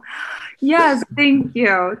terrible. Yes, thank you.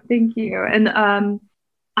 And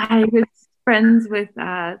I was friends with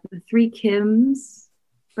the 3 Kims,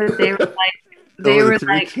 but they were like they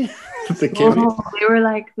were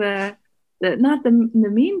like the not the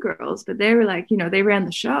mean girls, but they were like, you know, they ran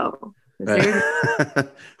the show.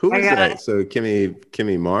 Who was that? So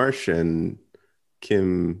Kimmy Marsh and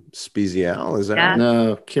Kim Spezial, is that right?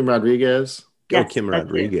 No, Kim Rodriguez. Yes, Kim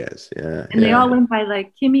Rodriguez. Yeah. And they all went by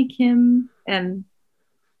like Kimmy Kim, and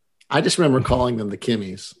I just remember calling them the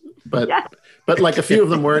Kimmies, but like a few of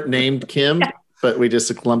them weren't named Kim, but we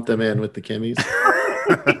just lumped them in with the Kimmies.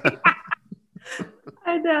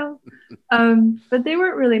 I know. But they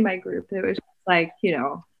weren't really my group. It was just like, you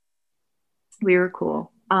know, we were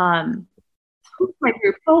cool. Who's my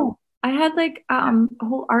group? Oh, I had like a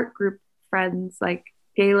whole art group friends, like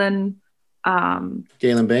Galen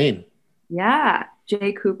Bain. Yeah,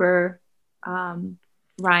 Jay Cooper, Ryan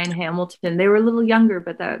Hamilton. They were a little younger,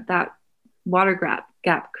 but that Water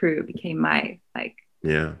Gap crew became my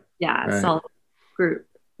solid group.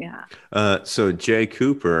 Yeah. So Jay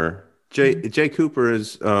Cooper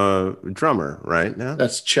is drummer right now.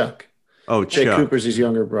 That's Chuck. Oh, Jay Cooper's his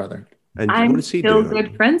younger brother. And I'm what does he still do?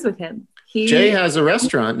 good friends with him. Jay has a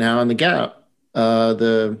restaurant now in the Gap.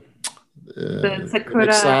 The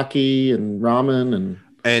Sakura sake and ramen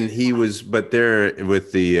and he was, but they're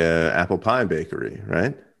with the Apple Pie Bakery,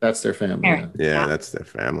 right? That's their family. Yeah, that's their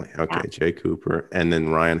family. Okay, Jay Cooper, and then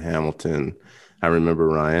Ryan Hamilton. I remember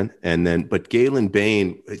Ryan, and then but Galen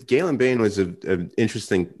Bain was an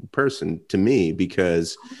interesting person to me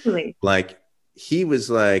because, like, he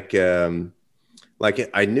was like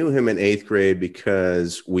I knew him in 8th grade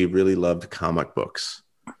because we really loved comic books.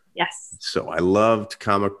 Yes. So I loved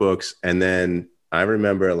comic books, and then I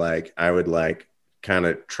remember like I would like kind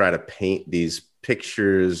of try to paint these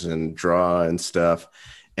pictures and draw and stuff.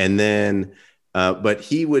 And then, but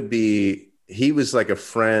he was like a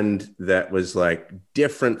friend that was like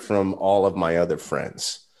different from all of my other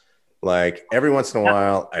friends. Like every once in a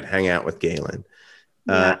while I'd hang out with Galen.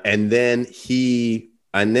 And then he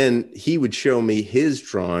and then he would show me his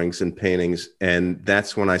drawings and paintings, and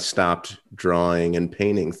that's when I stopped drawing and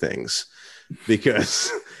painting things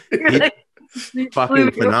because he's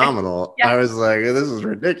fucking phenomenal. Yeah. I was like, this is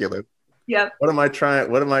ridiculous. Yep. What am I trying?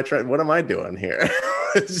 What am I doing here?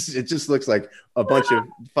 It just looks like a bunch of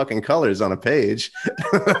fucking colors on a page.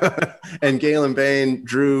 And Galen Bain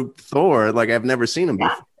drew Thor like I've never seen him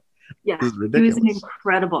before. Yeah, This is he ridiculous. was an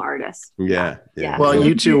incredible artist. Yeah. Well,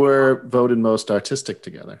 you two were voted most artistic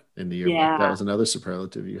together in the yearbook. Yeah. That was another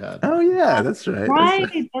superlative you had. Oh yeah, that's right.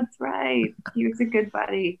 That's right. He was a good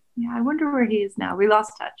buddy. Yeah, I wonder where he is now. We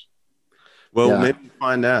lost touch. Well, Yeah. maybe we'll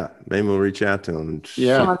find out. Maybe we'll reach out to him.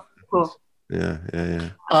 Yeah. Oh, cool. Yeah.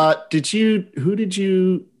 Who did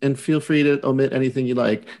you, and feel free to omit anything you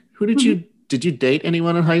like. Who did you date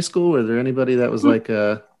anyone in high school? Were there anybody that was like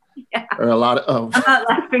Yeah. or a lot of, I'm not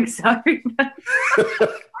laughing, sorry.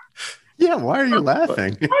 Yeah. Why are you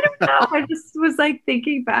laughing? I don't know. I just was like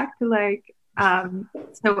thinking back to like,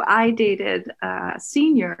 so I dated a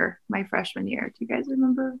senior my freshman year. Do you guys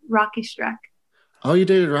remember Rocky Streck? oh, you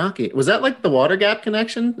dated Rocky. Was that like the Water Gap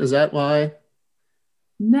connection? Is that why?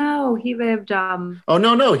 No, he lived. Oh,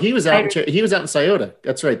 no. He was out in Scioto.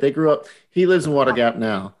 That's right. They grew up. He lives in Water Gap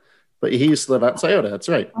now, but he used to live out in Scioto. That's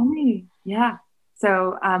right. Only, yeah.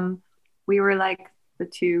 So we were like the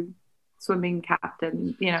two swimming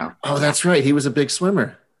captain, you know. Oh, that's right. He was a big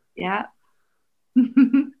swimmer. Yeah.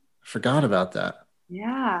 Forgot about that.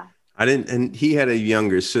 Yeah. I didn't, and he had a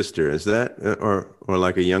younger sister. Is that or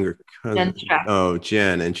like a younger cousin? Jen Streck. Oh,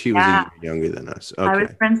 Jen, and she was Yeah. a year younger than us. I was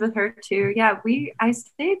Okay. friends with her too. Yeah, I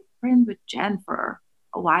stayed friends with Jen for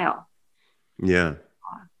a while. Yeah.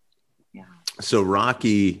 Yeah. So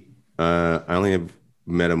Rocky, I only have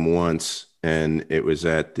met him once, and it was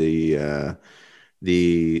at the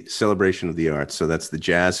Celebration of the Arts. So that's the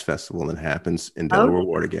jazz festival that happens in Delaware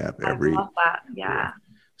Water Gap every. I love that. Yeah.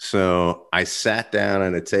 So I sat down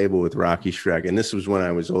at a table with Rocky Streck, and this was when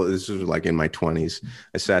I was old. This was like in my 20s.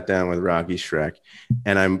 I sat down with Rocky Streck,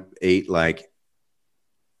 and I ate like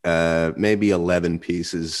maybe 11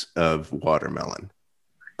 pieces of watermelon.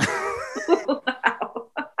 Wow.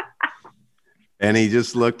 And he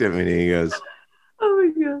just looked at me and he goes, Oh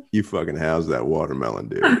my gosh. "You fucking house that watermelon,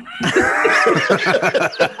 dude."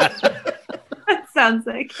 That sounds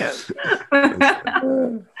like him.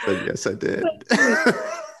 But yes, I did.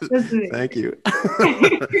 That's amazing. Thank you.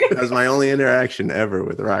 That was my only interaction ever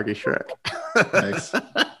with Rocky Streck. Nice.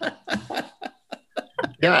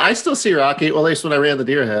 Yeah, I still see Rocky. Well, at least when I ran the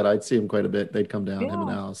Deer Head, I'd see him quite a bit. They'd come down, him and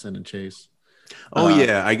Allison and Chase. Oh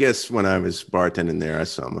yeah, I guess when I was bartending there, I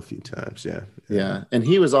saw him a few times. Yeah. Yeah, and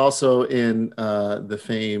he was also in the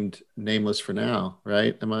famed Nameless for Now,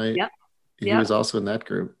 right? Am I? Yep. He was also in that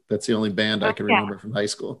group. That's the only band I can remember from high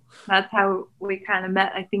school. That's how we kind of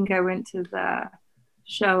met. I think I went to the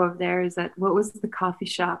show of theirs at, what was the coffee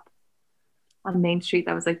shop on Main Street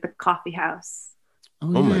that was like the coffee house? Oh,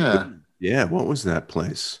 my yeah. God. Yeah, what was that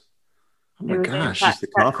place? Oh my It was gosh. like the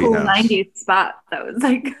that coffee cool house. 90s spot that was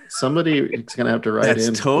like, Somebody is going to have to write in. That's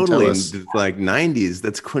and totally tell us. like 90s.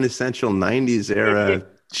 That's quintessential 90s era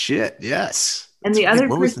shit. Yes. and the That's other right.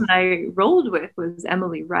 What was person I rolled with was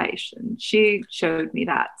Emily Reich, and she showed me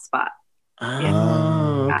that spot.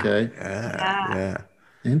 Oh, okay. Yeah.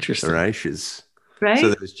 Interesting. The Reiches. Right? So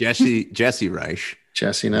there's Jesse Reich,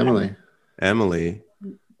 Jesse and Emily. Emily,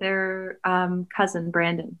 Their cousin,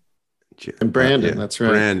 Brandon. And Brandon, yeah. that's right.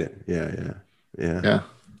 Brandon. Yeah. Yeah.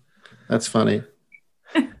 That's funny.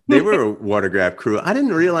 They were a Water Gap crew. I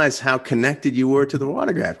didn't realize how connected you were to the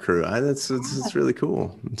Water Gap crew. It's really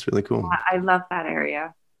cool. It's really cool. I love that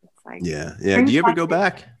area. It's like, Yeah. Do you ever go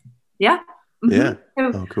back? Yeah. Mhm.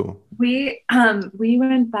 Yeah. So Oh, cool. we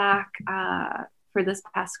went back for this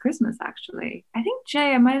past Christmas, actually. I think,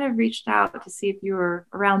 Jay, I might have reached out to see if you were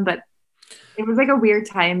around, but it was like a weird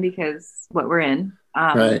time because what we're in.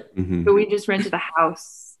 Right. Mhm. So we just rented a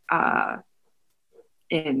house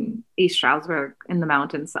in East Stroudsburg in the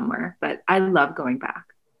mountains somewhere. But I love going back.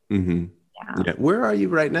 Mhm. Yeah. Yeah. Where are you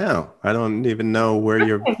right now? I don't even know where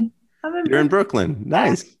you're. I'm in You're in Brooklyn.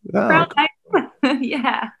 Nice. Oh, Brown Eye.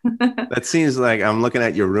 Yeah. that seems like I'm looking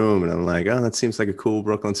at your room and I'm like, oh, that seems like a cool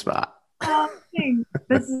Brooklyn spot. Oh, thanks.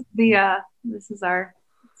 This is our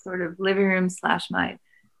sort of living room /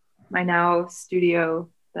 my now studio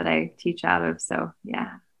that I teach out of. So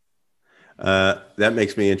yeah. That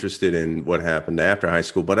makes me interested in what happened after high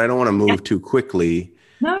school, but I don't want to move too quickly.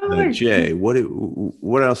 No worries. Jay, what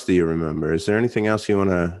else do you remember? Is there anything else you want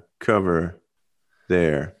to cover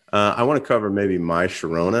there? I want to cover maybe my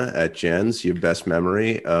Sharona at Jen's, your best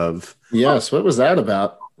memory of. Yes. What was that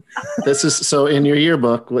about? This is so in your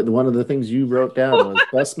yearbook. One of the things you wrote down was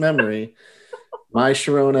best memory. My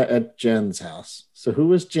Sharona at Jen's house. So who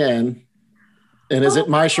was Jen? And is it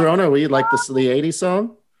My Sharona? Were you like the 80s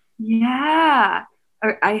song? Yeah.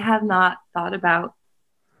 I have not thought about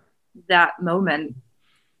that moment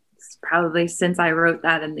probably since I wrote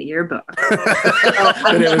that in the yearbook.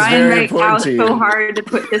 I'm trying right now so hard to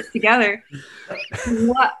put this together.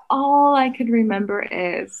 What all I could remember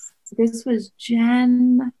is this was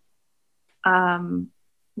Jen.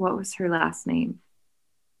 What was her last name?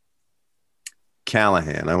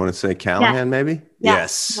 Callahan. I want to say Callahan, maybe? Yeah.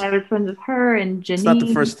 Yes. I was friends with her and Janine. It's not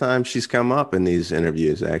the first time she's come up in these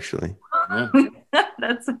interviews, actually. Yeah.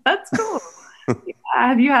 That's cool.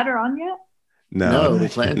 Have you had her on yet? No, we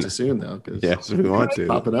plan to soon though. Yes, we want to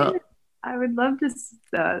pop it up. I would love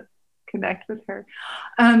to connect with her.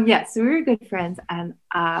 Yeah, so we were good friends, and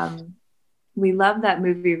we loved that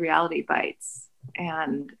movie Reality Bites.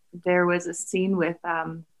 And there was a scene with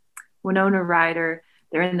Winona Ryder.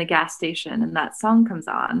 They're in the gas station, and that song comes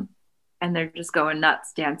on, and they're just going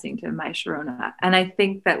nuts dancing to My Sharona. And I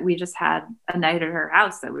think that we just had a night at her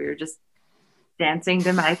house that we were just dancing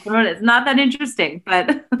to My Sharona. It's not that interesting,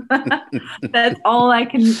 but that's all I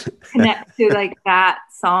can connect to, like that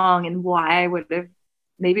song and why I would have.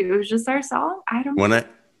 Maybe it was just our song. I don't know.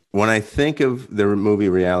 When I think of the movie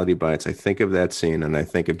Reality Bites, I think of that scene, and I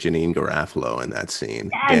think of Janine Garofalo in that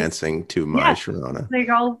scene dancing to My Sharona. Like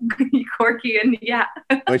all quirky and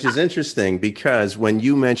Which is interesting because when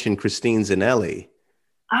you mentioned Christine Zanelli,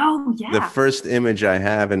 the first image I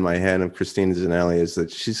have in my head of Christine Zanelli is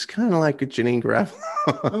that she's kind of like a Janine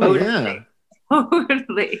Garofalo. Oh yeah,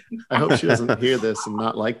 totally. I hope she doesn't hear this and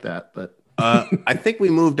not like that, but. I think we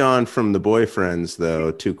moved on from the boyfriends though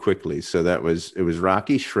too quickly. So it was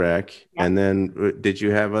Rocky Shrek, and then did you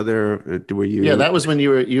have other? Were you? Yeah, that was when you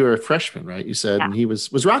were a freshman, right? You said, and he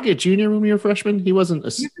was Rocky a junior when you were a freshman? He wasn't. He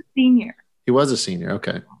was a senior. He was a senior.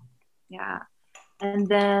 Okay. Yeah, and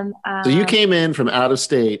then so you came in from out of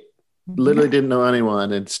state, literally didn't know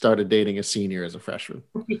anyone, and started dating a senior as a freshman.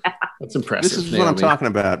 Yeah, that's impressive. This is what I'm talking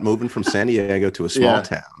about. Moving from San Diego to a small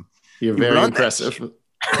town. You're very impressive.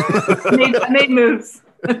 I made moves.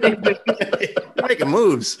 You're making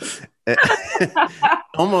moves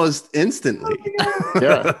almost instantly.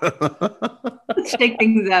 Yeah. Let's shake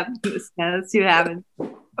things up. Let's see what happens.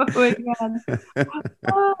 Oh my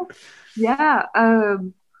God. Yeah.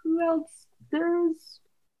 Who else? There's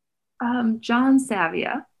John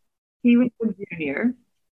Savia. He was a junior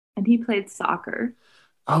and he played soccer.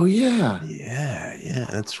 Oh yeah. Yeah.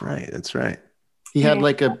 That's right. He had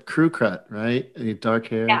like a crew cut, right? Dark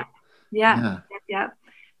hair. Yeah.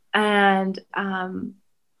 And do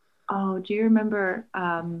you remember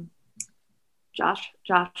Josh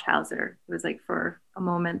Hauser? It was like for a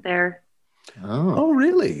moment there. Oh,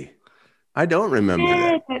 really? I don't remember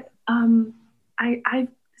that. But,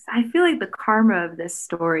 I feel like the karma of this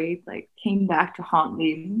story like came back to haunt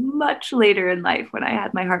me much later in life when I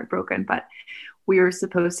had my heart broken. But we were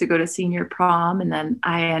supposed to go to senior prom, and then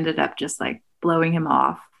I ended up just like blowing him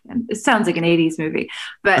off. And it sounds like an 80s movie,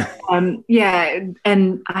 but and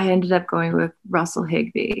I ended up going with Russell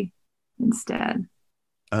Higbee instead.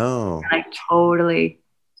 Oh, like totally.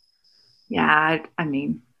 Yeah, I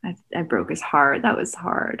mean, I broke his heart. That was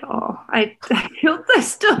hard. Oh, I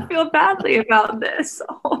still feel badly about this.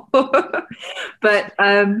 Oh. But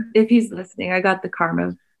if he's listening, I got the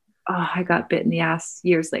karma. Oh, I got bit in the ass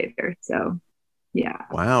years later. So yeah.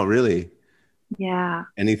 Wow, really? Yeah.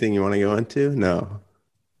 Anything you want to go into? No.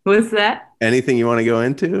 What's that? Anything you want to go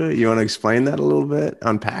into? You want to explain that a little bit?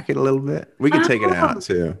 Unpack it a little bit? We can take it out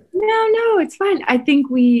too. No, it's fine. I think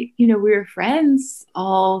we were friends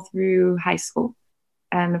all through high school.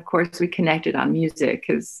 And of course we connected on music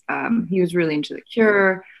because he was really into The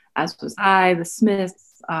Cure, as was I, the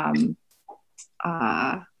Smiths. And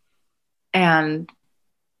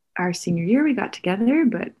our senior year we got together,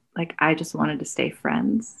 but like I just wanted to stay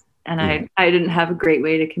friends. And I didn't have a great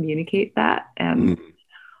way to communicate that. And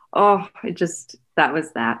that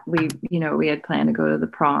was that. We had planned to go to the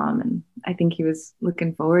prom, and I think he was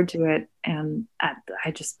looking forward to it. And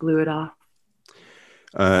I just blew it off.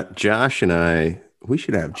 Josh and I, we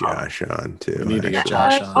should have Josh on too. We need to get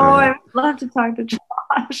Josh on. Oh, I'd love to talk to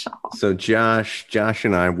Josh. So Josh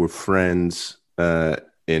and I were friends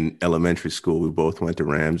in elementary school. We both went to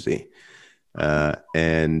Ramsey.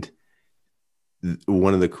 And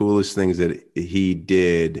one of the coolest things that he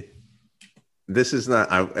did, this is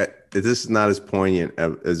not as poignant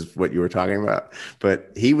as what you were talking about,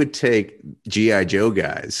 but he would take G.I. Joe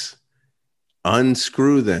guys,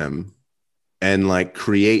 unscrew them, and like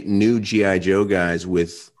create new G.I. Joe guys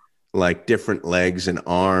with like different legs and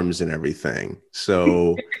arms and everything.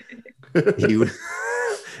 So he would,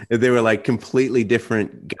 They were like completely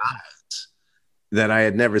different guys that I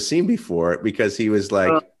had never seen before because he was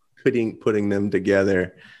like putting them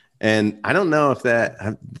together. And I don't know if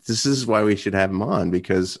this is why we should have him on,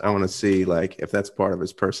 because I want to see like if that's part of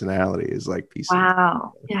his personality is like piecing.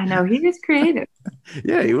 Wow. Yeah, no, he was creative.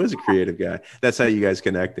 Yeah, he was a creative guy. That's how you guys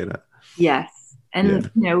connected. Huh? Yes.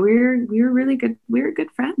 And you know, we were really good. We were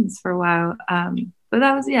good friends for a while. But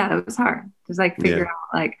that was hard. It was like figure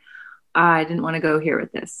out like I didn't want to go here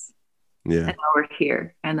with this. Yeah. And now we're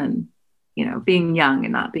here. And then, you know, being young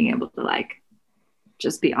and not being able to like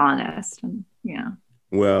just be honest and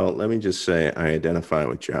Well, let me just say I identify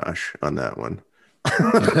with Josh on that one.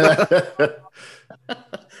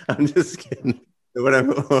 I'm just kidding. What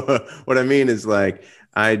I mean is like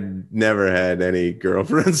I never had any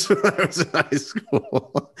girlfriends when I was in high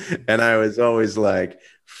school, and I was always like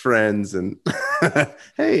friends and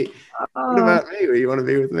hey, what about me? You want to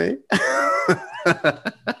be with me?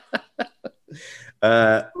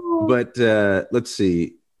 But let's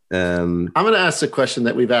see. I'm going to ask a question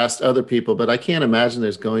that we've asked other people, but I can't imagine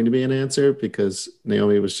there's going to be an answer because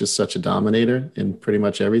Naomi was just such a dominator in pretty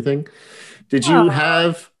much everything. Did you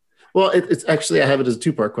have, well, it's actually, I have it as a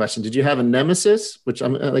two-part question. Did you have a nemesis, which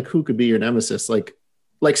I'm like, who could be your nemesis? Like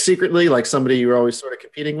secretly, like somebody you were always sort of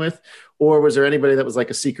competing with, or was there anybody that was like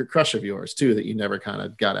a secret crush of yours too, that you never kind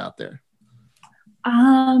of got out there?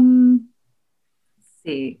 Let's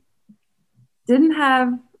see. Didn't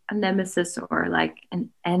have a nemesis or like an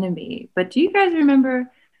enemy, but do you guys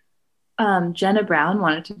remember Jenna Brown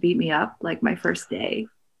wanted to beat me up like my first day?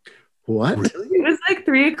 What? Really? It was like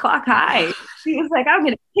 3 o'clock high. She was like, I'm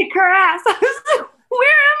gonna kick her ass. I was like, where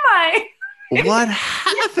am I? What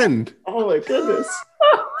happened? Oh my goodness.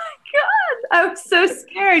 Oh my God. I was so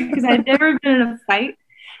scared because I'd never been in a fight.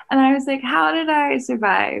 And I was like, how did I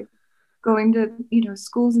survive going to,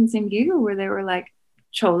 schools in San Diego where they were like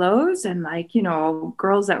cholos and like,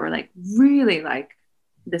 girls that were like really like,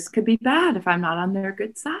 this could be bad if I'm not on their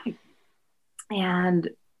good side. And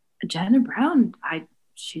Jenna Brown,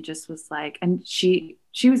 she just was like, and she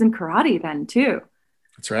was in karate then too.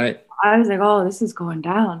 That's right. I was like, oh, this is going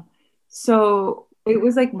down. So it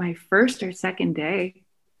was like my first or second day.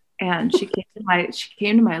 And she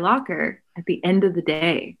came to my locker at the end of the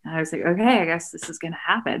day. And I was like, okay, I guess this is going to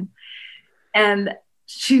happen. And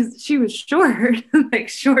she was short, like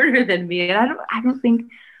shorter than me. And I don't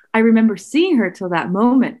think I remember seeing her till that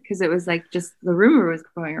moment because it was like just the rumor was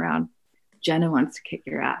going around. Jenna wants to kick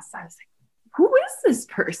your ass. I was like, who is this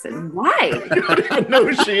person? Why? I don't even know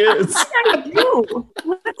who she is. What did I do?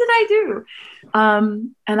 What did I do?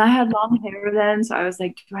 And I had long hair then, so I was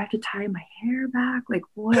like, do I have to tie my hair back? Like,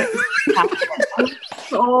 what is happening? I was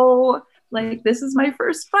so like, this is my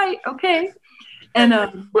first fight, okay? And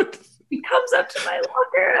he comes up to my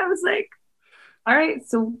locker, and I was like, all right,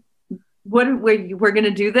 so we're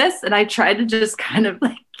gonna do this? And I tried to just kind of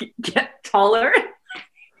like get taller,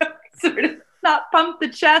 sort of not pump the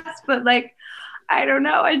chest, but like, I don't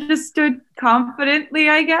know. I just stood confidently,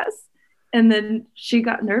 I guess. And then she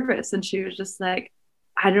got nervous and she was just like,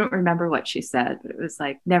 I don't remember what she said, but it was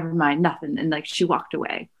like, never mind, nothing. And like, she walked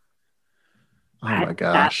away. Oh my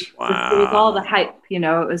gosh. Wow. It was all the hype,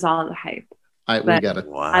 it was all the hype. I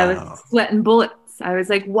was sweating bullets. I was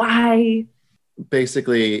like, why?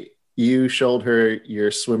 Basically, you showed her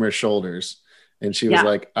your swimmer shoulders and she was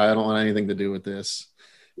like, I don't want anything to do with this.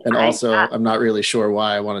 And also, I'm not really sure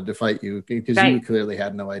why I wanted to fight you because you clearly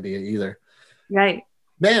had no idea either. Right.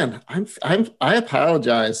 Man, I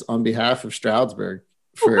apologize on behalf of Stroudsburg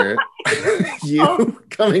for you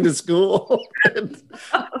coming to school and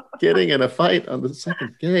getting in a fight on the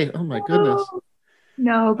second day. Oh my goodness.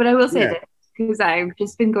 No, but I will say this because I've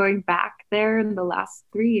just been going back there in the last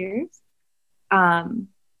 3 years. I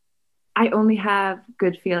only have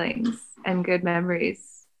good feelings and good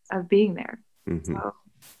memories of being there. Mm-hmm. So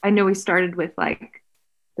I know we started with like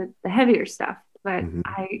the heavier stuff, but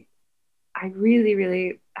I really,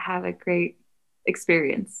 really have a great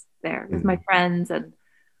experience there with my friends and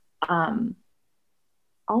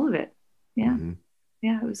all of it. Yeah.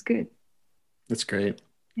 Yeah, it was good. That's great.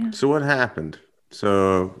 Yeah. So what happened?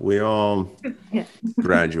 So we all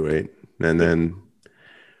graduate and then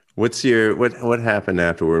what happened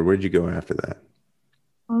afterward? Where'd you go after that?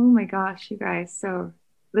 Oh my gosh, you guys. So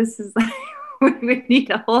this is like we would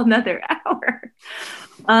need a whole nother hour.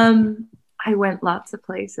 I went lots of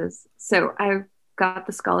places. So I got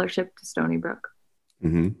the scholarship to Stony Brook.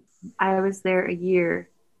 Mm-hmm. I was there a year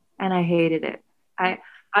and I hated it.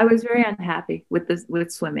 I was very unhappy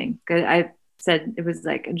with swimming. I said it was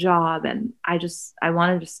like a job and I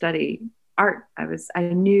wanted to study art. I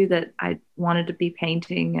knew that I wanted to be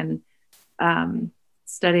painting and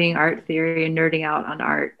studying art theory and nerding out on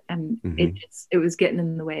art, and it was getting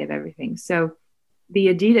in the way of everything. So the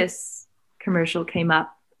Adidas commercial came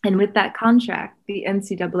up, and with that contract, the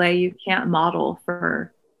NCAA, you can't model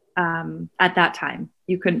for at that time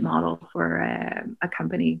you couldn't model for a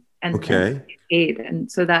company and get paid,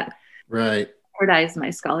 and so that jeopardized my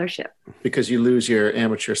scholarship because you lose your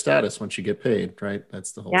amateur status once you get paid, right?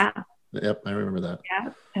 That's the whole thing. Yep, I remember that.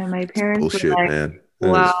 Yeah, and my parents bullshit, were like, man.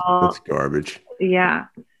 That's garbage. Yeah.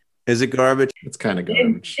 Is it garbage? It's kind of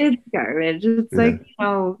garbage. It's garbage. It's like,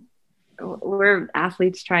 we're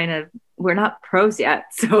athletes we're not pros yet.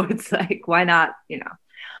 So it's like, why not,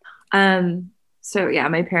 So yeah,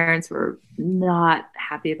 my parents were not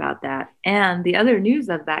happy about that. And the other news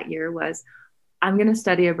of that year was, I'm going to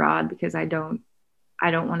study abroad because I don't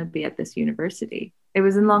want to be at this university. It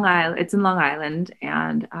was in Long Island. It's in Long Island.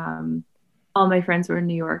 And all my friends were in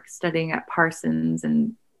New York studying at Parsons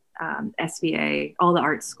and SVA, all the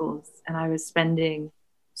art schools. And I was spending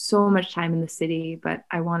so much time in the city, but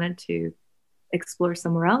I wanted to explore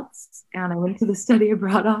somewhere else. And I went to the study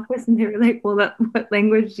abroad office, and they were like, well, what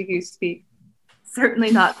language do you speak?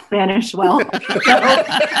 Certainly not Spanish well. So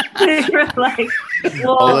they were like,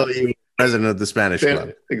 well, although you were president of the Spanish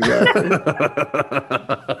club. Exactly.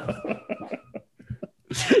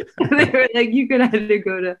 They were like, you could either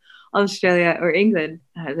go to Australia or England.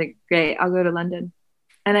 And I was like, great, I'll go to London.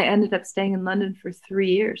 And I ended up staying in London for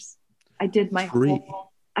 3 years. I did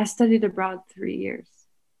I studied abroad 3 years.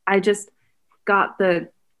 I just got the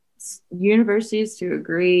universities to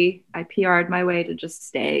agree. I PR'd my way to just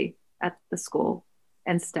stay at the school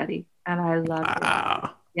and study. And I loved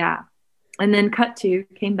it. Yeah. And then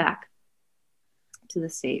came back to the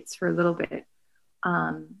States for a little bit.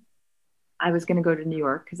 I was going to go to New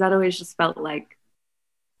York because that always just felt like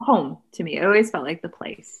home to me. It always felt like the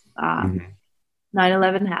place.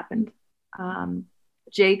 9/11 happened.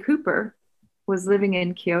 Jay Cooper was living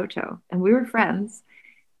in Kyoto, and we were friends.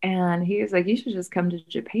 And he was like, you should just come to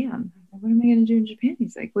Japan. I was like, what am I going to do in Japan?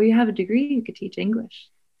 He's like, well, you have a degree. You could teach English.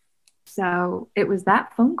 So it was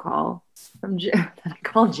that phone call from that I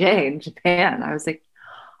called Jay in Japan. I was like,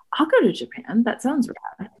 I'll go to Japan. That sounds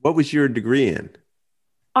rad. What was your degree in?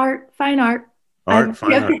 Fine art. Art.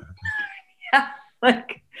 Yeah,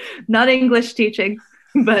 like not English teaching,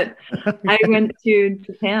 but I went to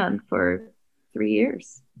Japan for 3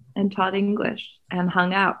 years and taught English and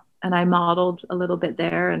hung out. And I modeled a little bit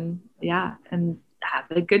there and had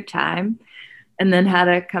a good time. And then had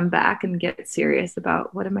to come back and get serious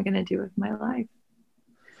about what am I going to do with my life.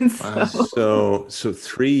 Wow. So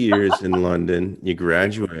 3 years in London, you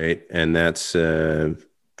graduate, and that's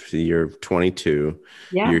you're 22.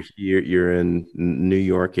 Yeah. You're in New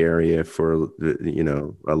York area for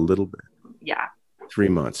a little bit. Yeah. 3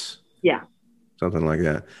 months. Yeah. Something like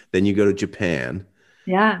that. Then you go to Japan.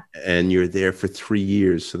 Yeah. And you're there for 3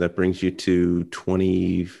 years. So that brings you to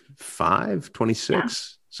 25,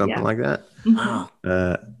 26, something like that. Wow.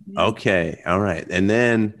 Okay. All right. And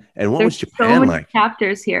what There's was Japan so many like?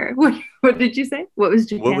 chapters here. What did you say? What was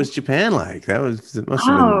Japan? What was Japan like? It must have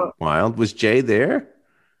been wild. Was Jay there?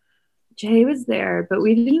 Jay was there, but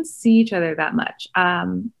we didn't see each other that much.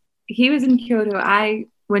 He was in Kyoto. I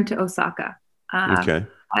went to Osaka. Okay.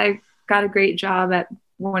 I got a great job at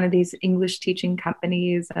one of these English teaching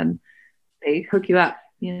companies, and they hook you up.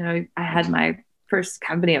 I had my first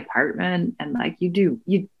company apartment, and like you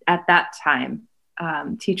at that time,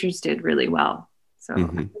 teachers did really well. So I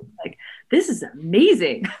was like, this is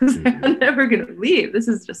amazing. I'm never going to leave. This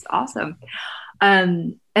is just awesome.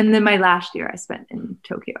 And then my last year I spent in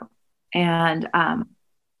Tokyo, and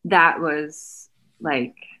that was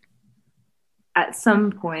like, at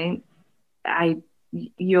some point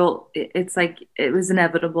it's like, it was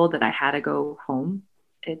inevitable that I had to go home.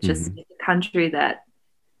 It's just a country that,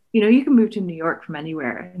 you can move to New York from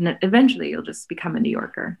anywhere, and eventually you'll just become a New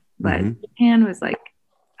Yorker. But Japan was like,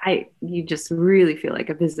 you just really feel like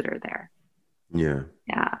a visitor there. Yeah.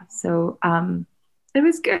 Yeah. So it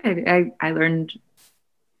was good. I learned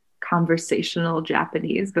conversational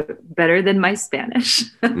Japanese, but better than my Spanish.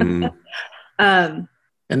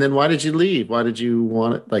 And then why did you leave? Why did you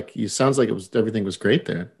want it? Like, you sounds like everything was great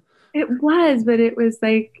there. It was, but it was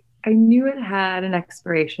like, I knew it had an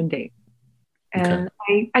expiration date. And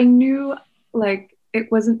I knew like, it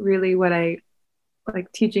wasn't really what I like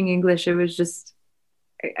teaching English. It was just,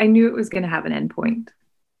 I knew it was going to have an endpoint.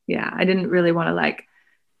 Yeah. I didn't really want to like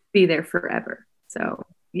be there forever. So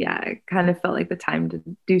yeah, it kind of felt like the time to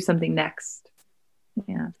do something next.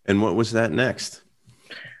 Yeah. And what was that next?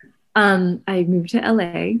 I moved to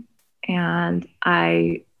LA and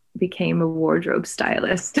I became a wardrobe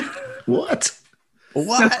stylist. What?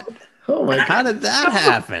 What? Oh my How God. did that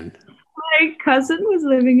happen? My cousin was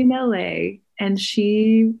living in LA and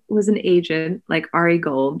she was an agent, like Ari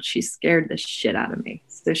Gold. She scared the shit out of me.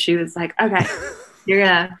 So she was like, okay, you're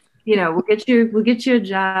gonna, we'll get you a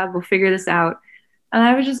job, we'll figure this out. And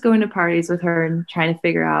I was just going to parties with her and trying to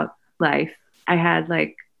figure out life. I had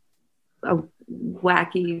like a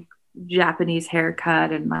wacky Japanese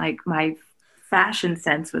haircut and like my fashion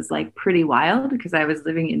sense was like pretty wild because I was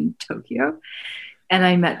living in Tokyo. And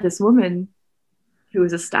I met this woman who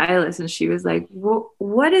was a stylist, and she was like,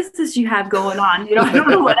 what is this you have going on? I don't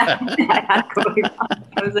know what I had going on.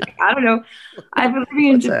 I was like, I don't know. I've been living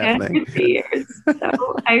in What's Japan happening? for 3 years.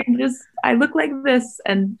 So I look like this.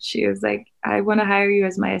 And she was like, I want to hire you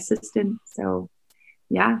as my assistant. So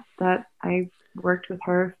yeah, that I worked with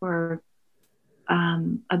her for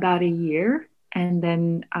about a year. And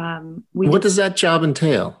then What does that job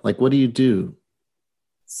entail? Like, what do you do?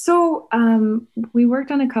 So we worked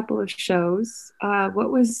on a couple of shows.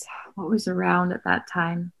 What was around at that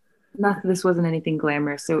time? This wasn't anything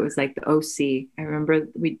glamorous. So it was like the OC. I remember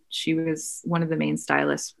she was one of the main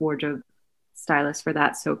stylists, wardrobe stylists for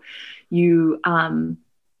that. So you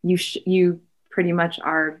pretty much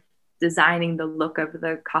are designing the look of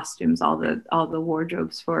the costumes, all the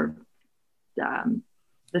wardrobes for the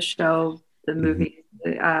show, the movie.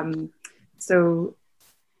 So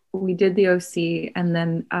we did the OC, and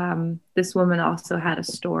then this woman also had a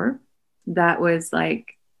store that was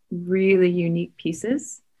like really unique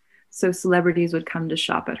pieces. So celebrities would come to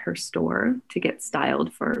shop at her store to get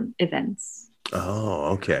styled for events. Oh,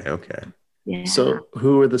 okay. Yeah. So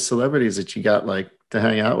who were the celebrities that you got like to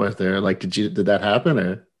hang out with there? Like, did that happen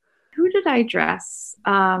or? Who did I dress?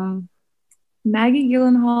 Maggie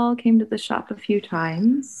Gyllenhaal came to the shop a few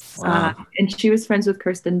times. Wow. And she was friends with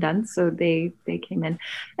Kirsten Dunst, so they came in.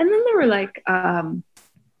 And then there were like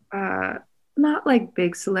not like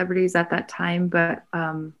big celebrities at that time, but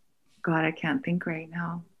God, I can't think right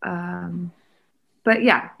now. But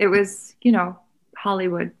yeah, it was,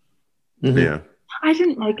 Hollywood. Mhm. Yeah. I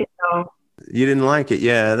didn't like it though. You didn't like it?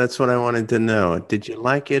 Yeah, that's what I wanted to know. Did you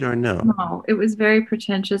like it or no? No, it was very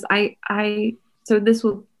pretentious. So this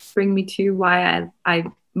will bring me to why I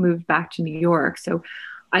moved back to New York. So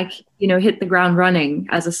I, hit the ground running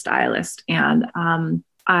as a stylist, and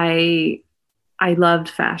I loved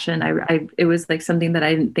fashion. It was like something that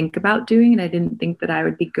I didn't think about doing, and I didn't think that I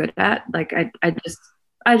would be good at. Like I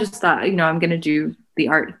just thought, I'm going to do the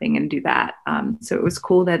art thing and do that. So it was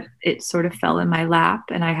cool that it sort of fell in my lap,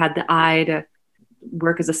 and I had the eye to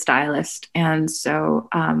work as a stylist. And so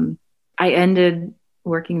I ended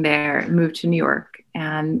working there, moved to New York,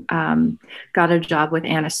 and got a job with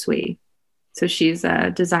Anna Sui. So she's a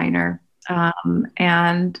designer,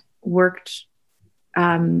 and worked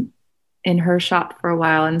in her shop for a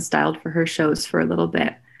while and styled for her shows for a little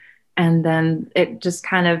bit. And then it just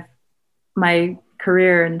kind of, my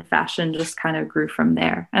career in fashion just kind of grew from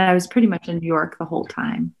there. And I was pretty much in New York the whole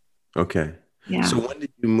time. Okay. Yeah. So when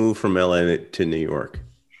did you move from LA to New York?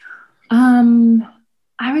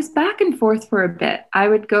 I was back and forth for a bit. I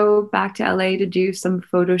would go back to LA to do some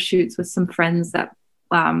photo shoots with some friends that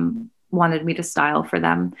wanted me to style for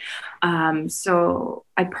them. So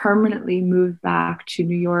I permanently moved back to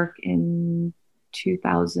New York in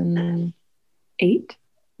 2008.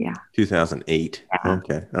 Yeah. 2008. Yeah.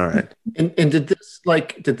 Okay. All right. And did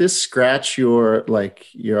this scratch your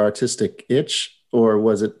artistic itch,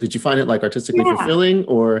 or did you find it like artistically fulfilling,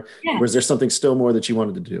 or was there something still more that you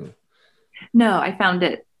wanted to do? No, I found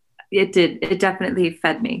it. It did. It definitely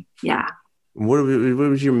fed me. Yeah. What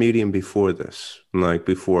was your medium before this? Like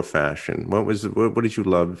before fashion? What did you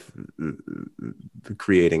love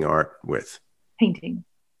creating art with? Painting.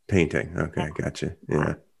 Painting. Okay, gotcha.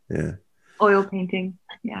 Yeah. Oil painting.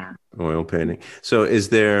 Yeah. Oil painting.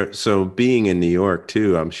 So being in New York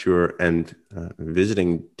too, I'm sure, and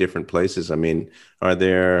visiting different places. I mean, are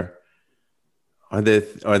there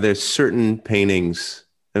certain paintings?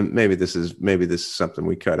 And maybe this is something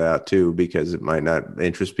we cut out too, because it might not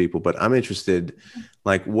interest people, but I'm interested,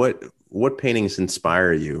 like what paintings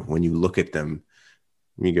inspire you when you look at them?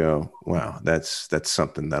 You go, wow, that's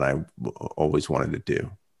something that I always wanted to do.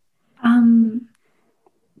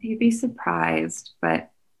 You'd be surprised, but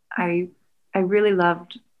I really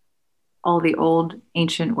loved all the old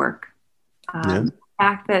ancient work. The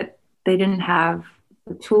fact that they didn't have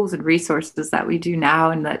the tools and resources that we do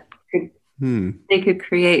now, and that they could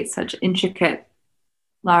create such intricate,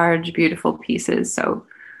 large, beautiful pieces. So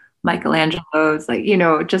Michelangelo's, like,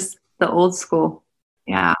 just the old school.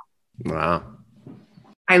 Yeah. Wow.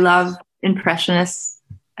 I love Impressionists.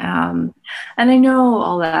 And I know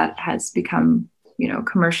all that has become,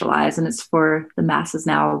 commercialized and it's for the masses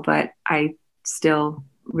now, but I still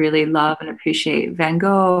really love and appreciate Van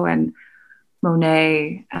Gogh and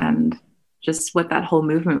Monet and just what that whole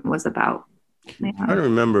movement was about. Yeah. I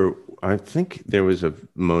remember, I think there was a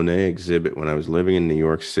Monet exhibit when I was living in New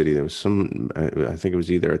York City. There was I think it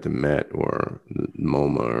was either at the Met or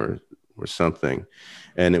MoMA or something.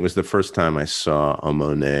 And it was the first time I saw a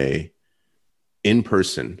Monet in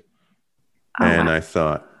person. Oh, and wow. I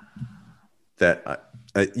thought that,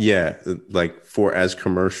 yeah, like for as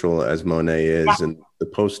commercial as Monet is, and the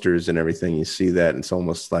posters and everything, you see that, and it's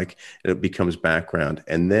almost like it becomes background.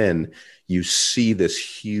 And then you see this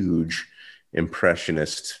huge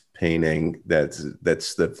impressionist painting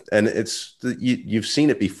you've seen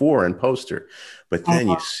it before in poster, but then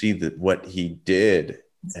you see what he did,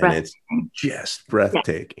 and it's just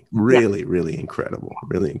breathtaking. Really, really incredible.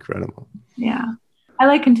 Really incredible. Yeah. I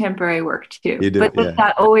like contemporary work too. You do, but yeah.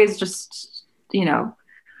 that always just,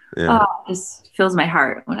 just fills my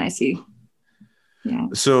heart when I see. Yeah.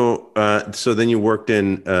 So then you worked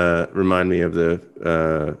in, remind me of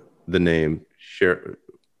the name, share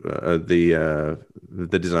the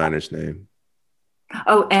designer's name.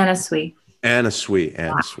 Oh, Anna Sui. Anna Sui.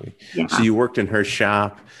 Yeah. So you worked in her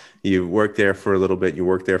shop. You worked there for a little bit. You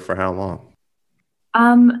worked there for how long?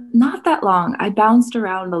 Not that long. I bounced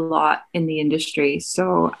around a lot in the industry.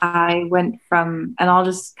 So I went from, and I'll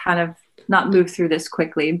just kind of not move through this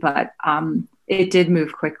quickly, but it did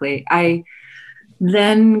move quickly. I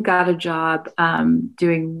then got a job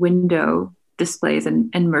doing window displays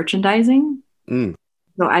and merchandising. Mm.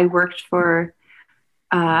 So I worked for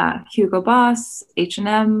Hugo Boss,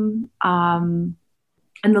 H&M, and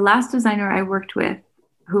the last designer I worked with,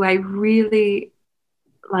 who I really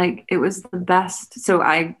like, it was the best. So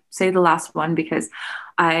I say the last one because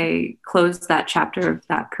I closed that chapter of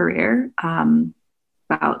that career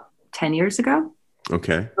about 10 years ago.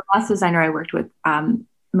 Okay. The last designer I worked with,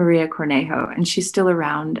 Maria Cornejo, and she's still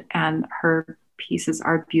around, and her pieces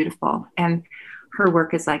are beautiful, and her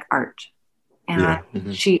work is like art.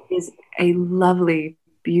 And she is a lovely,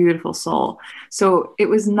 beautiful soul. So it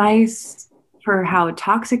was nice for how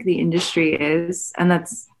toxic the industry is. And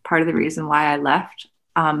that's part of the reason why I left.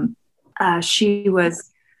 She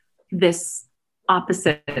was this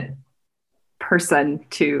opposite person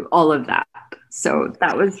to all of that. So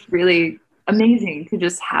that was really amazing to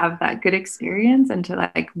just have that good experience and to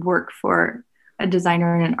like work for a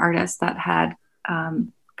designer and an artist that had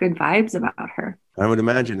good vibes about her. I would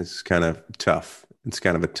imagine it's kind of tough. It's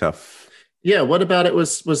kind of a tough. Yeah. What about it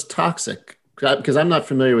was toxic? Because I'm not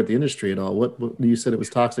familiar with the industry at all. What you said it was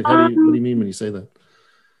toxic? What do you mean when you say that?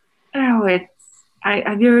 Oh,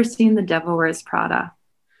 have you ever seen The Devil Wears Prada?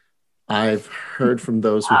 I've heard from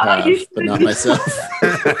those who have, but not myself.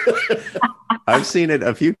 I've seen it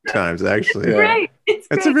a few times, actually. It's great.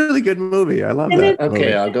 It's a really good movie. I love that.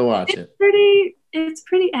 Okay, I'll go watch it. It's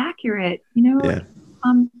pretty accurate, Yeah.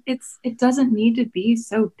 It doesn't need to be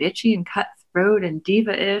so bitchy and cutthroat and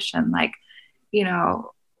diva-ish and like, we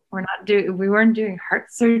weren't doing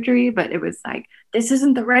heart surgery, but it was like, this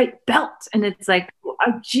isn't the right belt. And it's like,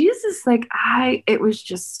 oh, Jesus, like it was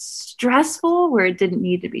just stressful where it didn't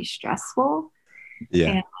need to be stressful.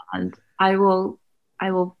 Yeah. And I will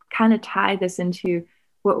kind of tie this into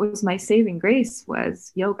what was my saving grace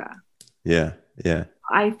was yoga. Yeah. Yeah.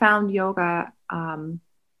 I found yoga,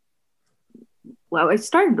 well, it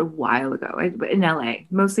started a while ago in LA,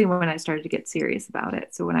 mostly when I started to get serious about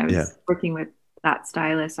it. So when I was working with that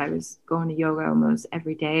stylist, I was going to yoga almost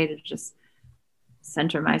every day to just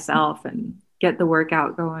center myself and get the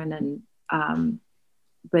workout going. And,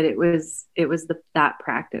 but it was that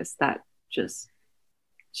practice that just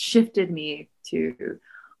shifted me to,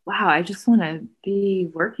 wow, I just want to be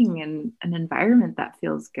working in an environment that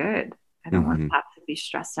feels good. I don't want to have to be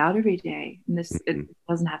stressed out every day. And it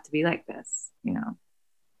doesn't have to be like this,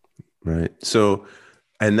 Right. So,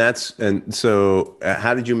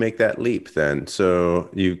 how did you make that leap then?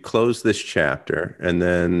 So you close this chapter, and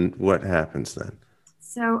then what happens then?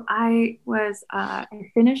 So I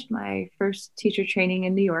finished my first teacher training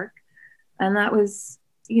in New York, and that was,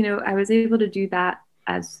 I was able to do that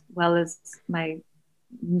as well as my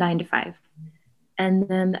 9 to 5. And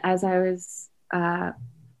then as I was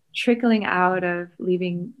trickling out of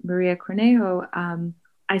leaving Maria Cornejo,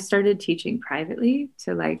 I started teaching privately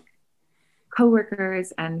to like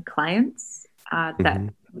coworkers and clients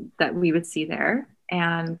that we would see there.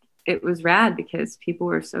 And it was rad because people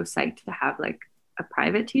were so psyched to have like a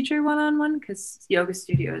private teacher one-on-one, because yoga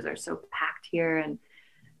studios are so packed here, and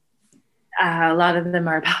a lot of them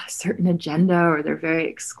are about a certain agenda, or they're very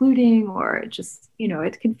excluding, or just,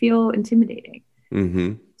 it can feel intimidating.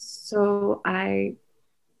 so I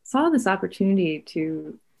saw this opportunity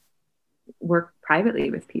to work privately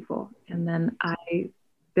with people. And then I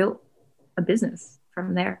built a business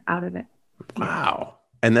from there out of it. Wow.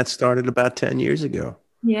 And that started about 10 years ago.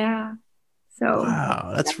 Yeah. So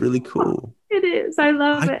wow, that's really cool. It is. I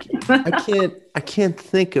love it. I can't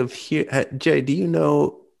think of here. Jay, do you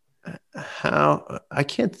know how? I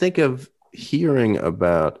can't think of hearing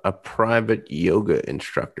about a private yoga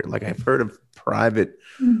instructor. Like I've heard of private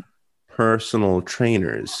personal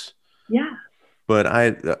trainers. Yeah. But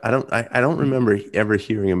I don't remember ever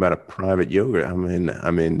hearing about a private yoga. I mean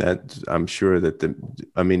that I'm sure that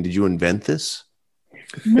did you invent this?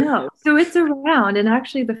 No. So it's around, and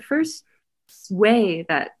actually the first way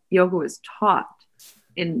that yoga was taught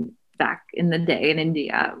back in the day in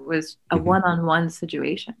India was a one-on-one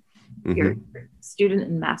situation. Your student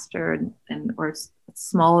and master and or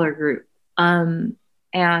smaller group. And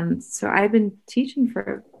so I've been teaching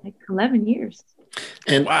for like 11 years.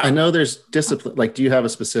 And wow. I know there's discipline. Like, do you have a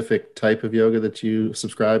specific type of yoga that you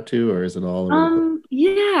subscribe to, or is it all?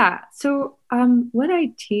 Yeah. So what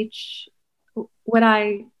I teach,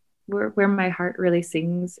 where my heart really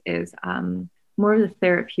sings is more of the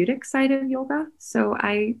therapeutic side of yoga. So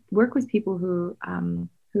I work with people who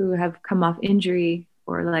have come off injury,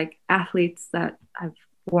 or like athletes that have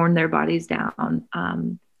worn their bodies down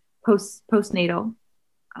postnatal.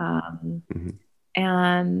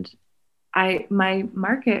 And my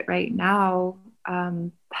market right now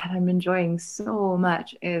that I'm enjoying so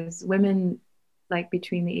much is women like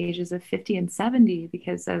between the ages of 50 and 70,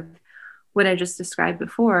 because of what I just described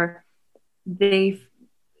before. They've,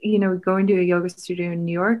 going to a yoga studio in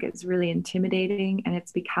New York is really intimidating, and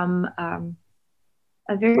it's become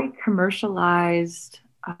a very commercialized,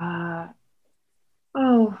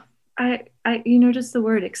 just the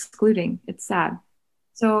word excluding. It's sad.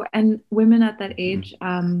 So, and women at that age,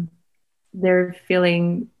 they're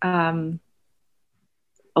feeling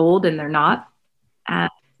old, and they're not. And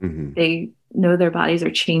they know their bodies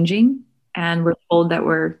are changing, and we're told that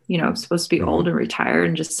we're, supposed to be old and retire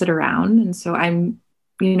and just sit around. And so I'm,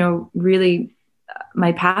 really,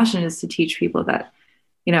 my passion is to teach people that,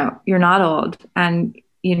 you're not old, and,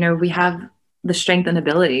 we have the strength and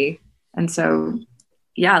ability. And so,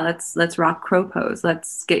 yeah, let's rock crow pose.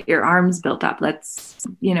 Let's get your arms built up. Let's,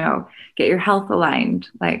 get your health aligned.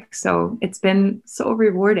 Like, so it's been so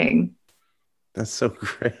rewarding. That's so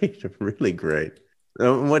great. Really great.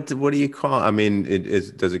 What do you call? I mean,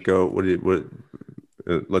 does it go?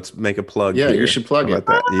 Let's make a plug. Yeah, here. You should plug it.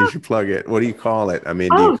 That? You should plug it. What do you call it? I mean,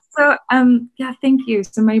 thank you.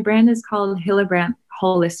 So my brand is called Hillebrand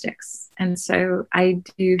Holistics, and so I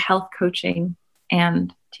do health coaching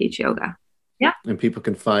and teach yoga. Yeah, and people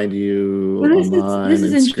can find you online. This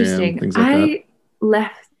is Instagram, interesting. Things like I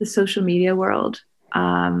left the social media world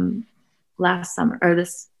last summer, or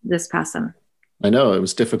this past summer. I know it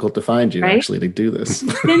was difficult to find you, right? Actually, to do this.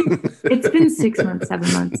 It's been 6 months,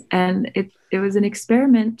 7 months. And it was an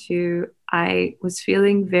experiment I was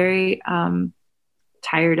feeling very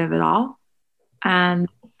tired of it all. And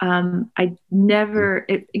I never,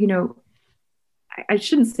 I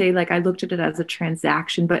shouldn't say like I looked at it as a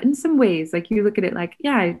transaction, but in some ways, like you look at it like,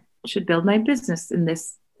 yeah, I should build my business in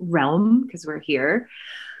this realm because we're here.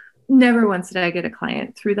 Never once did I get a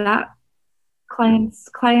client through that. Clients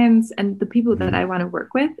and the people that I want to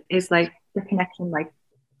work with is like the connection, like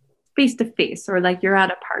face to face, or like you're at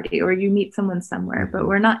a party or you meet someone somewhere, but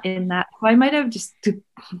we're not in that. Well, I might have just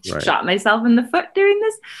shot myself in the foot doing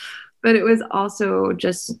this, but it was also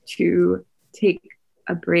just to take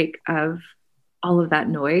a break of all of that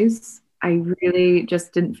noise. I really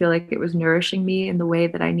just didn't feel like it was nourishing me in the way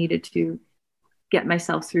that I needed to get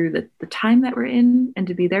myself through the time that we're in, and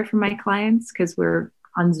to be there for my clients, because we're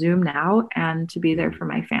on Zoom now, and to be there for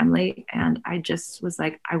my family. And I just was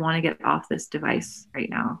like, I want to get off this device right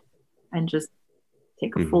now and just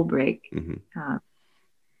take a full break.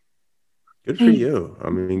 Good for you. I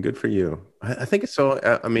mean, good for you. I think it's so,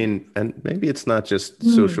 and maybe it's not just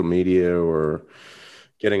social media or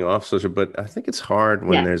getting off social, but I think it's hard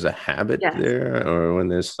when there's a habit there, or when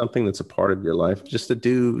there's something that's a part of your life, just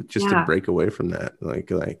to break away from that.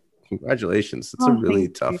 Like congratulations. It's a really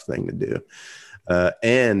tough thing to do.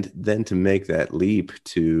 And then to make that leap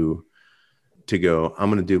to go, I'm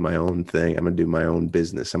going to do my own thing. I'm going to do my own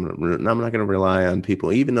business. I'm not going to rely on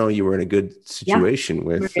people, even though you were in a good situation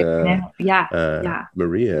with Maria.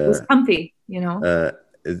 It was comfy,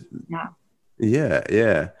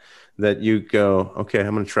 That you go, okay,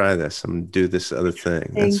 I'm going to try this. I'm going to do this other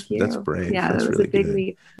thing. That's brave. Yeah, that's it was really a big good.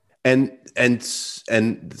 leap. And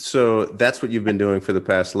so that's what you've been doing for the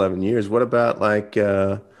past 11 years. What about like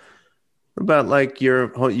About like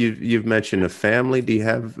you've mentioned a family. Do you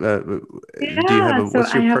have Yeah, so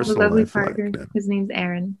what's I your have a personal lovely life like partner. now? His name's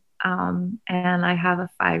Aaron. And I have a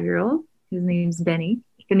 5-year-old. His name's Benny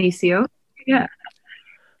Benicio. Yeah,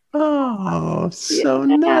 Oh, so yeah,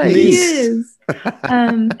 he Neat. nice. is.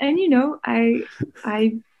 And I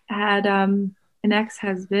had an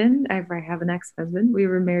ex-husband. I have an ex-husband. We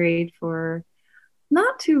were married for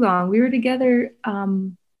not too long. We were together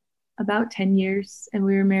about 10 years, and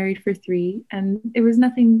we were married for 3. And it was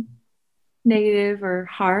nothing negative or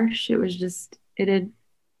harsh. It was just the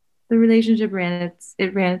relationship ran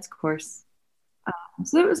its course.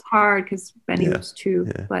 So it was hard because Benny Yeah, was 2,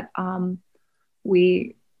 yeah. but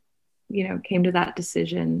we came to that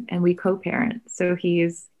decision, and we co-parent. So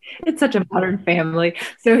it's such a modern family.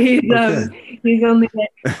 So Okay. he's only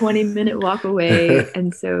a 20-minute walk away.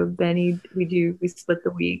 And so Benny, we split the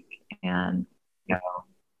week, and you know,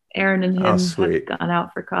 Aaron and Oh, him have sweet. gone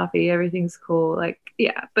out for coffee. Everything's cool. Like,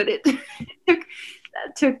 yeah, but it took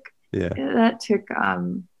that took Yeah, that took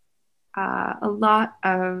a lot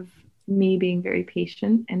of me being very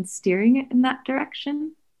patient and steering it in that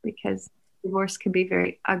direction, because divorce can be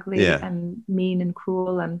very ugly yeah. and mean and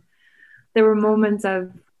cruel. And there were moments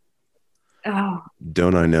of, oh,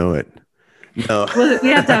 Don't I know it? No. well, we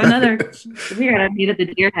have to have we gotta meet at the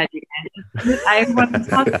deer head, you guys. I want to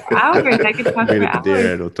talk for hours. I could talk Meet for at the deer hours.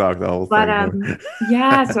 head. We'll talk the whole But thing.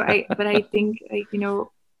 yeah, I think,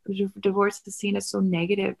 divorce is seen as so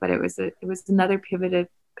negative, but it was another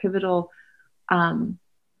pivotal, um,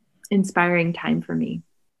 inspiring time for me.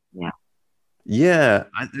 Yeah. Yeah,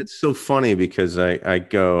 it's so funny because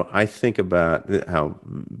I think about how,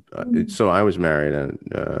 so I was married, and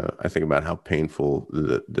I think about how painful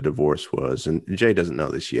the divorce was. And Jay doesn't know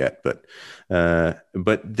this yet, but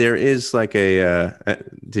there is like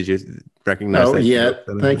did you recognize Oh, that yeah.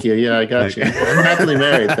 joke? Thank you. Yeah, I got you. I'm happily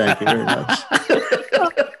married. Thank you very much.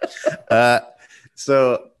 Uh,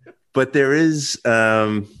 so, but there is,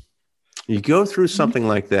 you go through something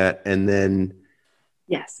like that, and then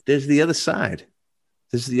Yes. there's the other side.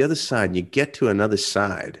 There's the other side. You get to another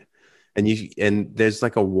side, and there's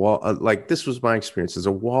like a wall. Like this was my experience. There's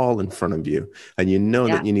a wall in front of you, and you know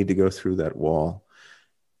Yeah. that you need to go through that wall,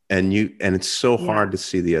 and it's so hard Yeah. to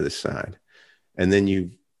see the other side. And then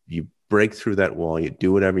you break through that wall. You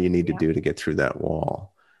do whatever you need to Yeah. do to get through that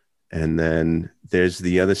wall, and then there's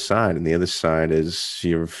the other side, and the other side is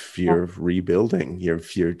you're rebuilding.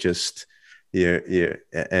 You're just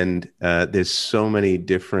and there's so many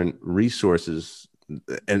different resources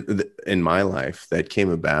in my life that came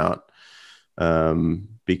about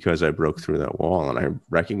because I broke through that wall, and I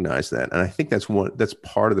recognize that. And I think that's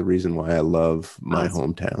part of the reason why I love my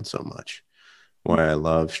Awesome. hometown so much, why I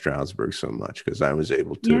love Stroudsburg so much, because I was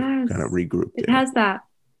able to kind of Yes. regroup It there. has that.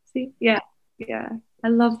 See? Yeah. Yeah. I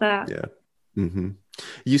love that. Yeah. Mm-hmm.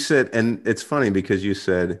 You said, and it's funny because you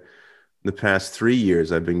said the past 3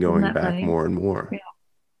 years I've been Isn't going that back funny? more and more. Yeah.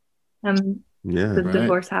 The Yeah. Right.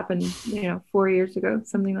 divorce happened, 4 years ago,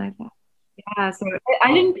 something like that. Yeah. So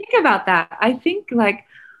I didn't think about that. I think like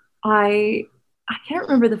I can't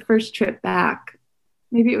remember the first trip back.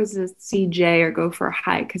 Maybe it was to see Jay or go for a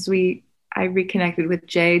hike, because I reconnected with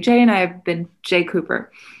Jay. Jay and I have been Jay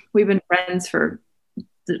Cooper. We've been friends for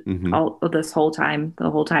Mm-hmm. all of the whole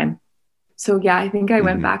time. So yeah, I think I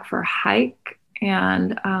went Mm-hmm. back for a hike,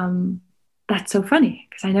 and that's so funny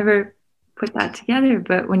because I never put that together.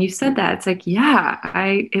 But when you said that, it's like, yeah,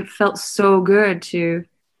 it felt so good to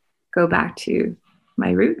go back to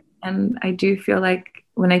my root. And I do feel like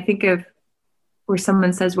when I think of where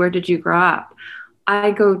someone says, "Where did you grow up?"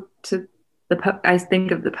 I go to I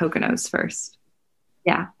think of the Poconos first.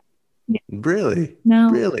 Yeah. Really? No.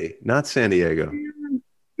 Really? Not San Diego.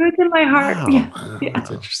 It's in my heart. Wow. Yeah. Wow, Yeah. that's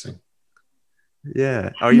interesting. Yeah.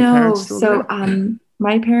 Are your parents still So there?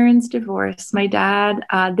 my parents divorced. My dad,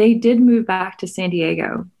 they did move back to San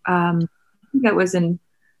Diego. I think that was in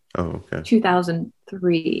Oh, okay.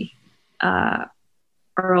 2003.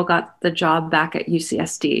 Earl got the job back at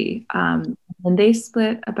UCSD. And they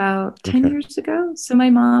split about 10 Okay. years ago. So my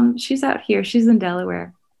mom, she's out here. She's in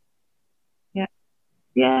Delaware. Yeah.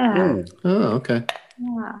 Yeah. Oh, okay.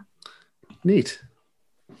 Yeah. Neat.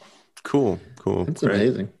 Cool. That's Great.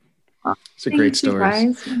 amazing. It's a Thank great you,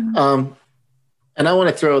 stories. guys. Yeah. And I want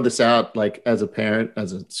to throw this out, like as a parent,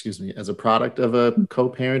 as a product of a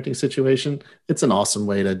co-parenting situation. It's an awesome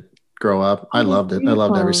way to grow up. I loved it. I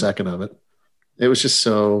loved every Beautiful. second of it. It was just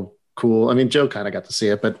so cool. I mean, Joe kind of got to see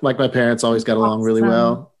it, but like my parents always got along really Awesome.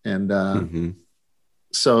 well. And Mm-hmm.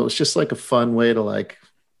 so it's just like a fun way to like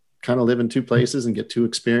kind of live in two places and get two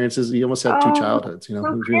experiences. You almost have two Oh, childhoods, so It was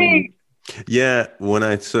really great. neat. Yeah.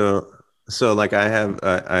 So like I have,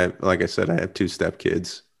 like I said, I have two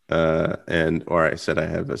stepkids, or I said I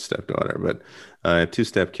have a stepdaughter, but I have two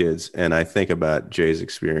stepkids, and I think about Jay's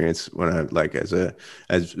experience when I like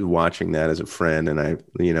as watching that as a friend, and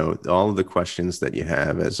all of the questions that you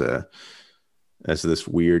have as this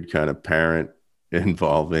weird kind of parent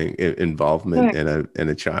involvement Right. in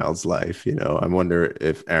a child's life. I wonder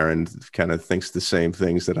if Aaron kind of thinks the same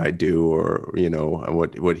things that I do, or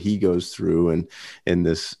what he goes through and in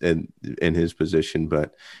his position.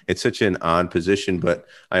 But it's such an odd position. But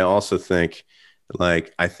I also think,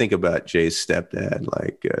 like, I think about Jay's stepdad,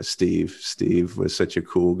 like Steve. Steve was such a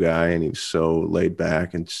cool guy, and he was so laid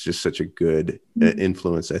back, and just such a good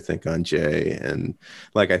influence, I think, on Jay. And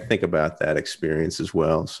like, I think about that experience as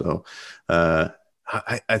well. So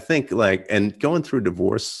I think, like, and going through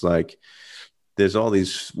divorce, like, there's all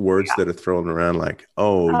these words that are thrown around, like,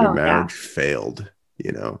 oh, your Oh, yeah. marriage failed,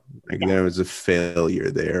 like Yeah. there was a failure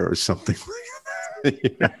there or something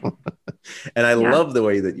like that. And I Yeah. love the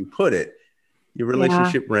way that you put it. Your Yeah.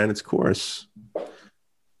 relationship ran its course,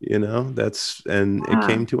 and it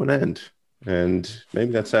came to an end. And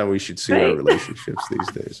maybe that's how we should see our Right. relationships these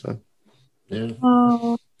days, huh? Yeah.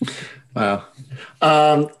 Oh, Wow.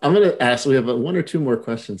 I'm going to ask, we have one or two more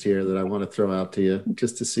questions here that I want to throw out to you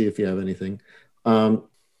just to see if you have anything.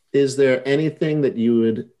 Is there anything that you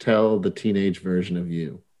would tell the teenage version of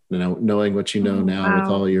you, knowing what you know now with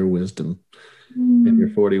wow. all your wisdom in your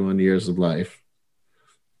Mm. 41 years of life?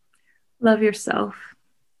 Love yourself.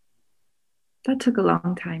 That took a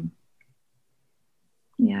long time.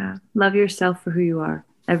 Yeah. Love yourself for who you are.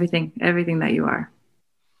 Everything that you are.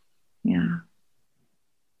 Yeah.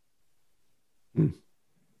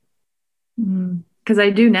 Because I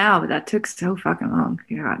do now, but that took so fucking long.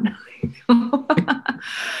 God.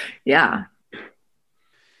 Yeah.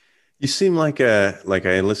 You seem like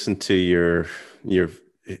I listened to your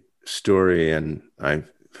story, and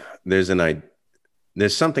there's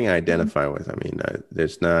something I identify with. I mean,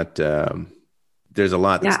 there's not there's a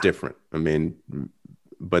lot that's Yeah. different. I mean,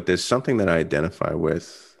 but there's something that I identify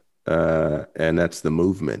with, and that's the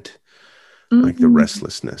movement, like the Mhm.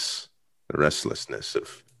 restlessness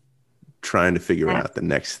of trying to figure Yes. out the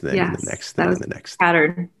next thing and the Yes. next That thing was and the next thing.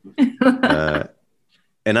 pattern. Uh,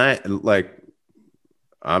 and I like,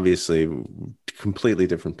 obviously, completely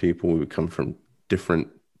different people. We come from different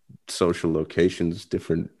social locations,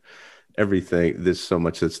 different everything. There's so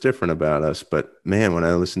much that's different about us. But man, when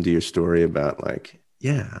I listen to your story about, like,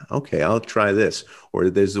 yeah, okay, I'll try this,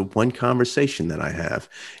 or there's the one conversation that I have,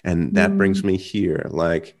 and that brings me here.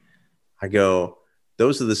 Like, I go,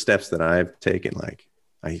 those are the steps that I've taken. Like,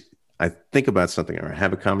 I think about something, or I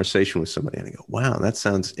have a conversation with somebody, and I go, wow, that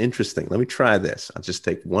sounds interesting. Let me try this. I'll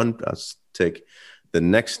take the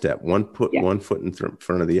next step, Yeah. one foot in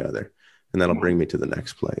front of the other, and that'll bring me to the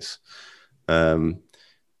next place.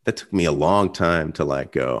 That took me a long time to,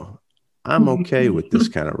 like, go, I'm okay with this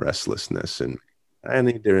kind of restlessness, and I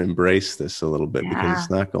need to embrace this a little bit because Yeah. it's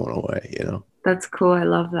not going away. That's cool. I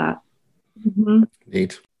love that. Mhm.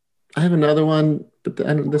 Neat. I have another one, but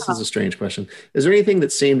this is a strange question. Is there anything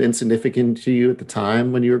that seemed insignificant to you at the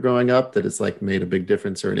time when you were growing up that has, like, made a big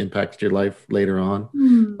difference or it impacted your life later on?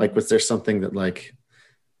 Like, was there something that, like,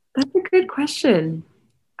 That's a good question.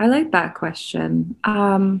 I like that question.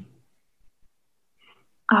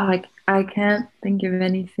 I can't think of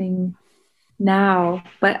anything now,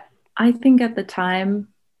 but I think at the time,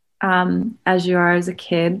 as you are as a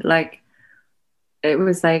kid, like, it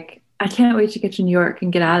was like, I can't wait to get to New York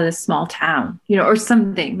and get out of this small town, or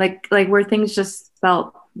something like where things just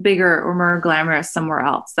felt bigger or more glamorous somewhere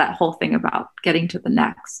else. That whole thing about getting to the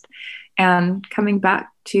next, and coming back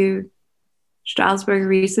to Stroudsburg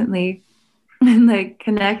recently and, like,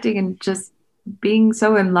 connecting and just being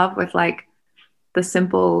so in love with, like, the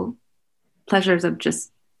simple pleasures of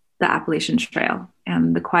just the Appalachian Trail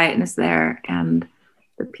and the quietness there and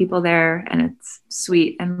the people there, and it's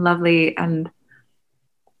sweet and lovely, and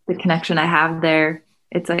the connection I have there.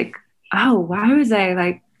 It's like, oh, why was I,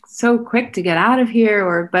 like, so quick to get out of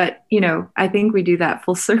here? But I think we do that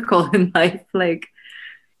full circle in life, like,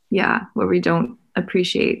 yeah, where we don't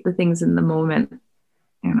appreciate the things in the moment.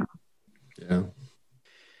 yeah.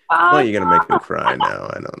 Well, you're gonna make me cry now.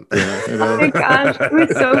 I don't. Oh my gosh, it was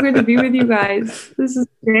so good to be with you guys. This is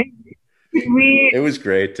great. It was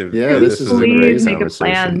great to. Yeah, this is a great make a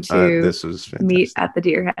conversation. plan to this was fantastic. meet at the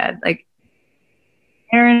Deer Head. Like,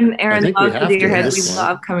 Aaron think we loves the have to Deer at Head. this We point.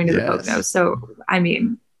 love coming to the Poconos. So, I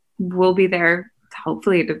mean, we'll be there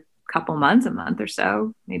hopefully in a couple months, a month or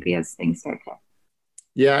so, maybe, as things start to.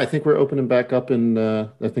 Yeah, I think we're opening back up in,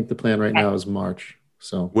 I think the plan right now is March.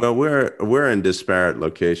 So Well, we're in disparate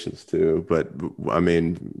locations too, but I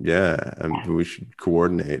mean, yeah, we should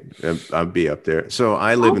coordinate. I'll be up there. So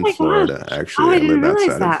I live in my Florida, gosh. actually. I I didn't live realize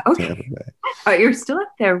outside that. of Okay. Tampa Bay. Oh, you're still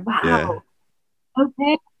up there. Yeah. Wow.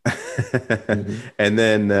 Okay. And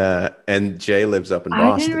then and Jay lives up in I didn't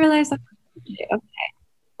Boston. realize that. Okay.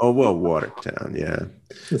 Oh, well, Watertown, yeah.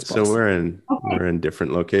 it's So Boston. we're in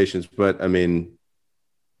different locations, but I mean,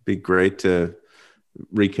 be great to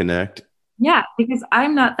reconnect. Yeah, because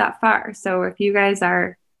I'm not that far. So if you guys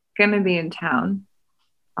are going to be in town,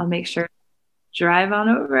 I'll make sure to drive on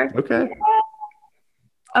over. Okay.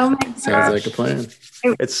 Oh my gosh. Sounds like a plan.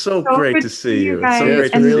 It's so great good to see you. It's guys. so Yeah, great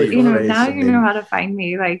it's to really see you know, face. now I you mean, know how to find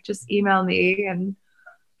me. Like, just email me and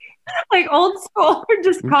like old school, or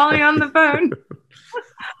just call me on the phone.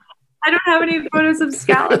 I don't have any photos of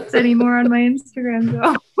scallops anymore on my Instagram,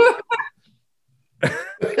 though.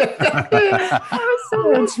 That was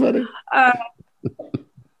so That's funny. uh,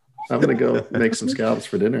 I'm gonna go make some scallops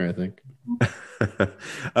for dinner, I think.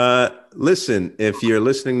 Listen, if you're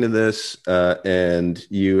listening to this and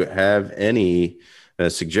you have any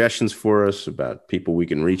suggestions for us about people we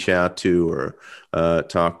can reach out to or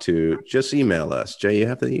talk to, just email us. Jay, you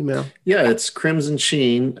have the email? Yeah, it's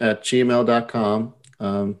crimsonsheen@gmail.com.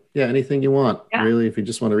 Yeah, anything you want, really. If you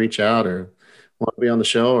just want to reach out or want to be on the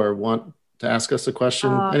show or want to ask us a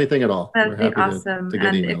question, anything at all. That'd be awesome. to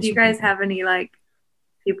get and emails. if you guys have any like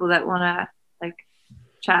people that want to like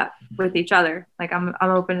chat with each other, like I'm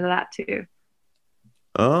open to that too.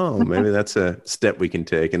 Oh, maybe that's a step we can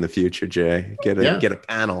take in the future, Jay. Get a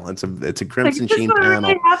panel. It's a Crimson Sheen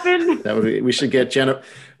panel. Really that would be. We should get Jenna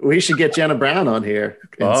Brown on here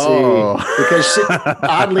and Oh. see, because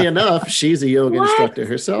oddly enough, she's a yoga instructor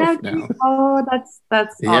herself now. Oh, that's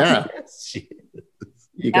awesome. Yeah.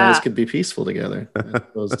 You guys could be peaceful together as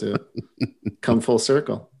opposed to come full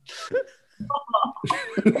circle.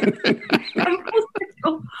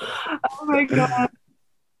 Oh my God.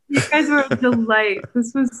 You guys were a delight.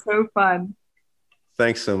 This was so fun.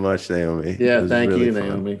 Thanks so much, Naomi. Yeah, thank you, fun.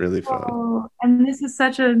 Naomi. Really fun. Oh, and this is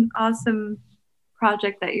such an awesome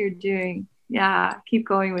project that you're doing. Yeah, keep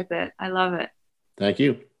going with it. I love it. Thank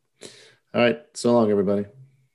you. All right. So long, everybody.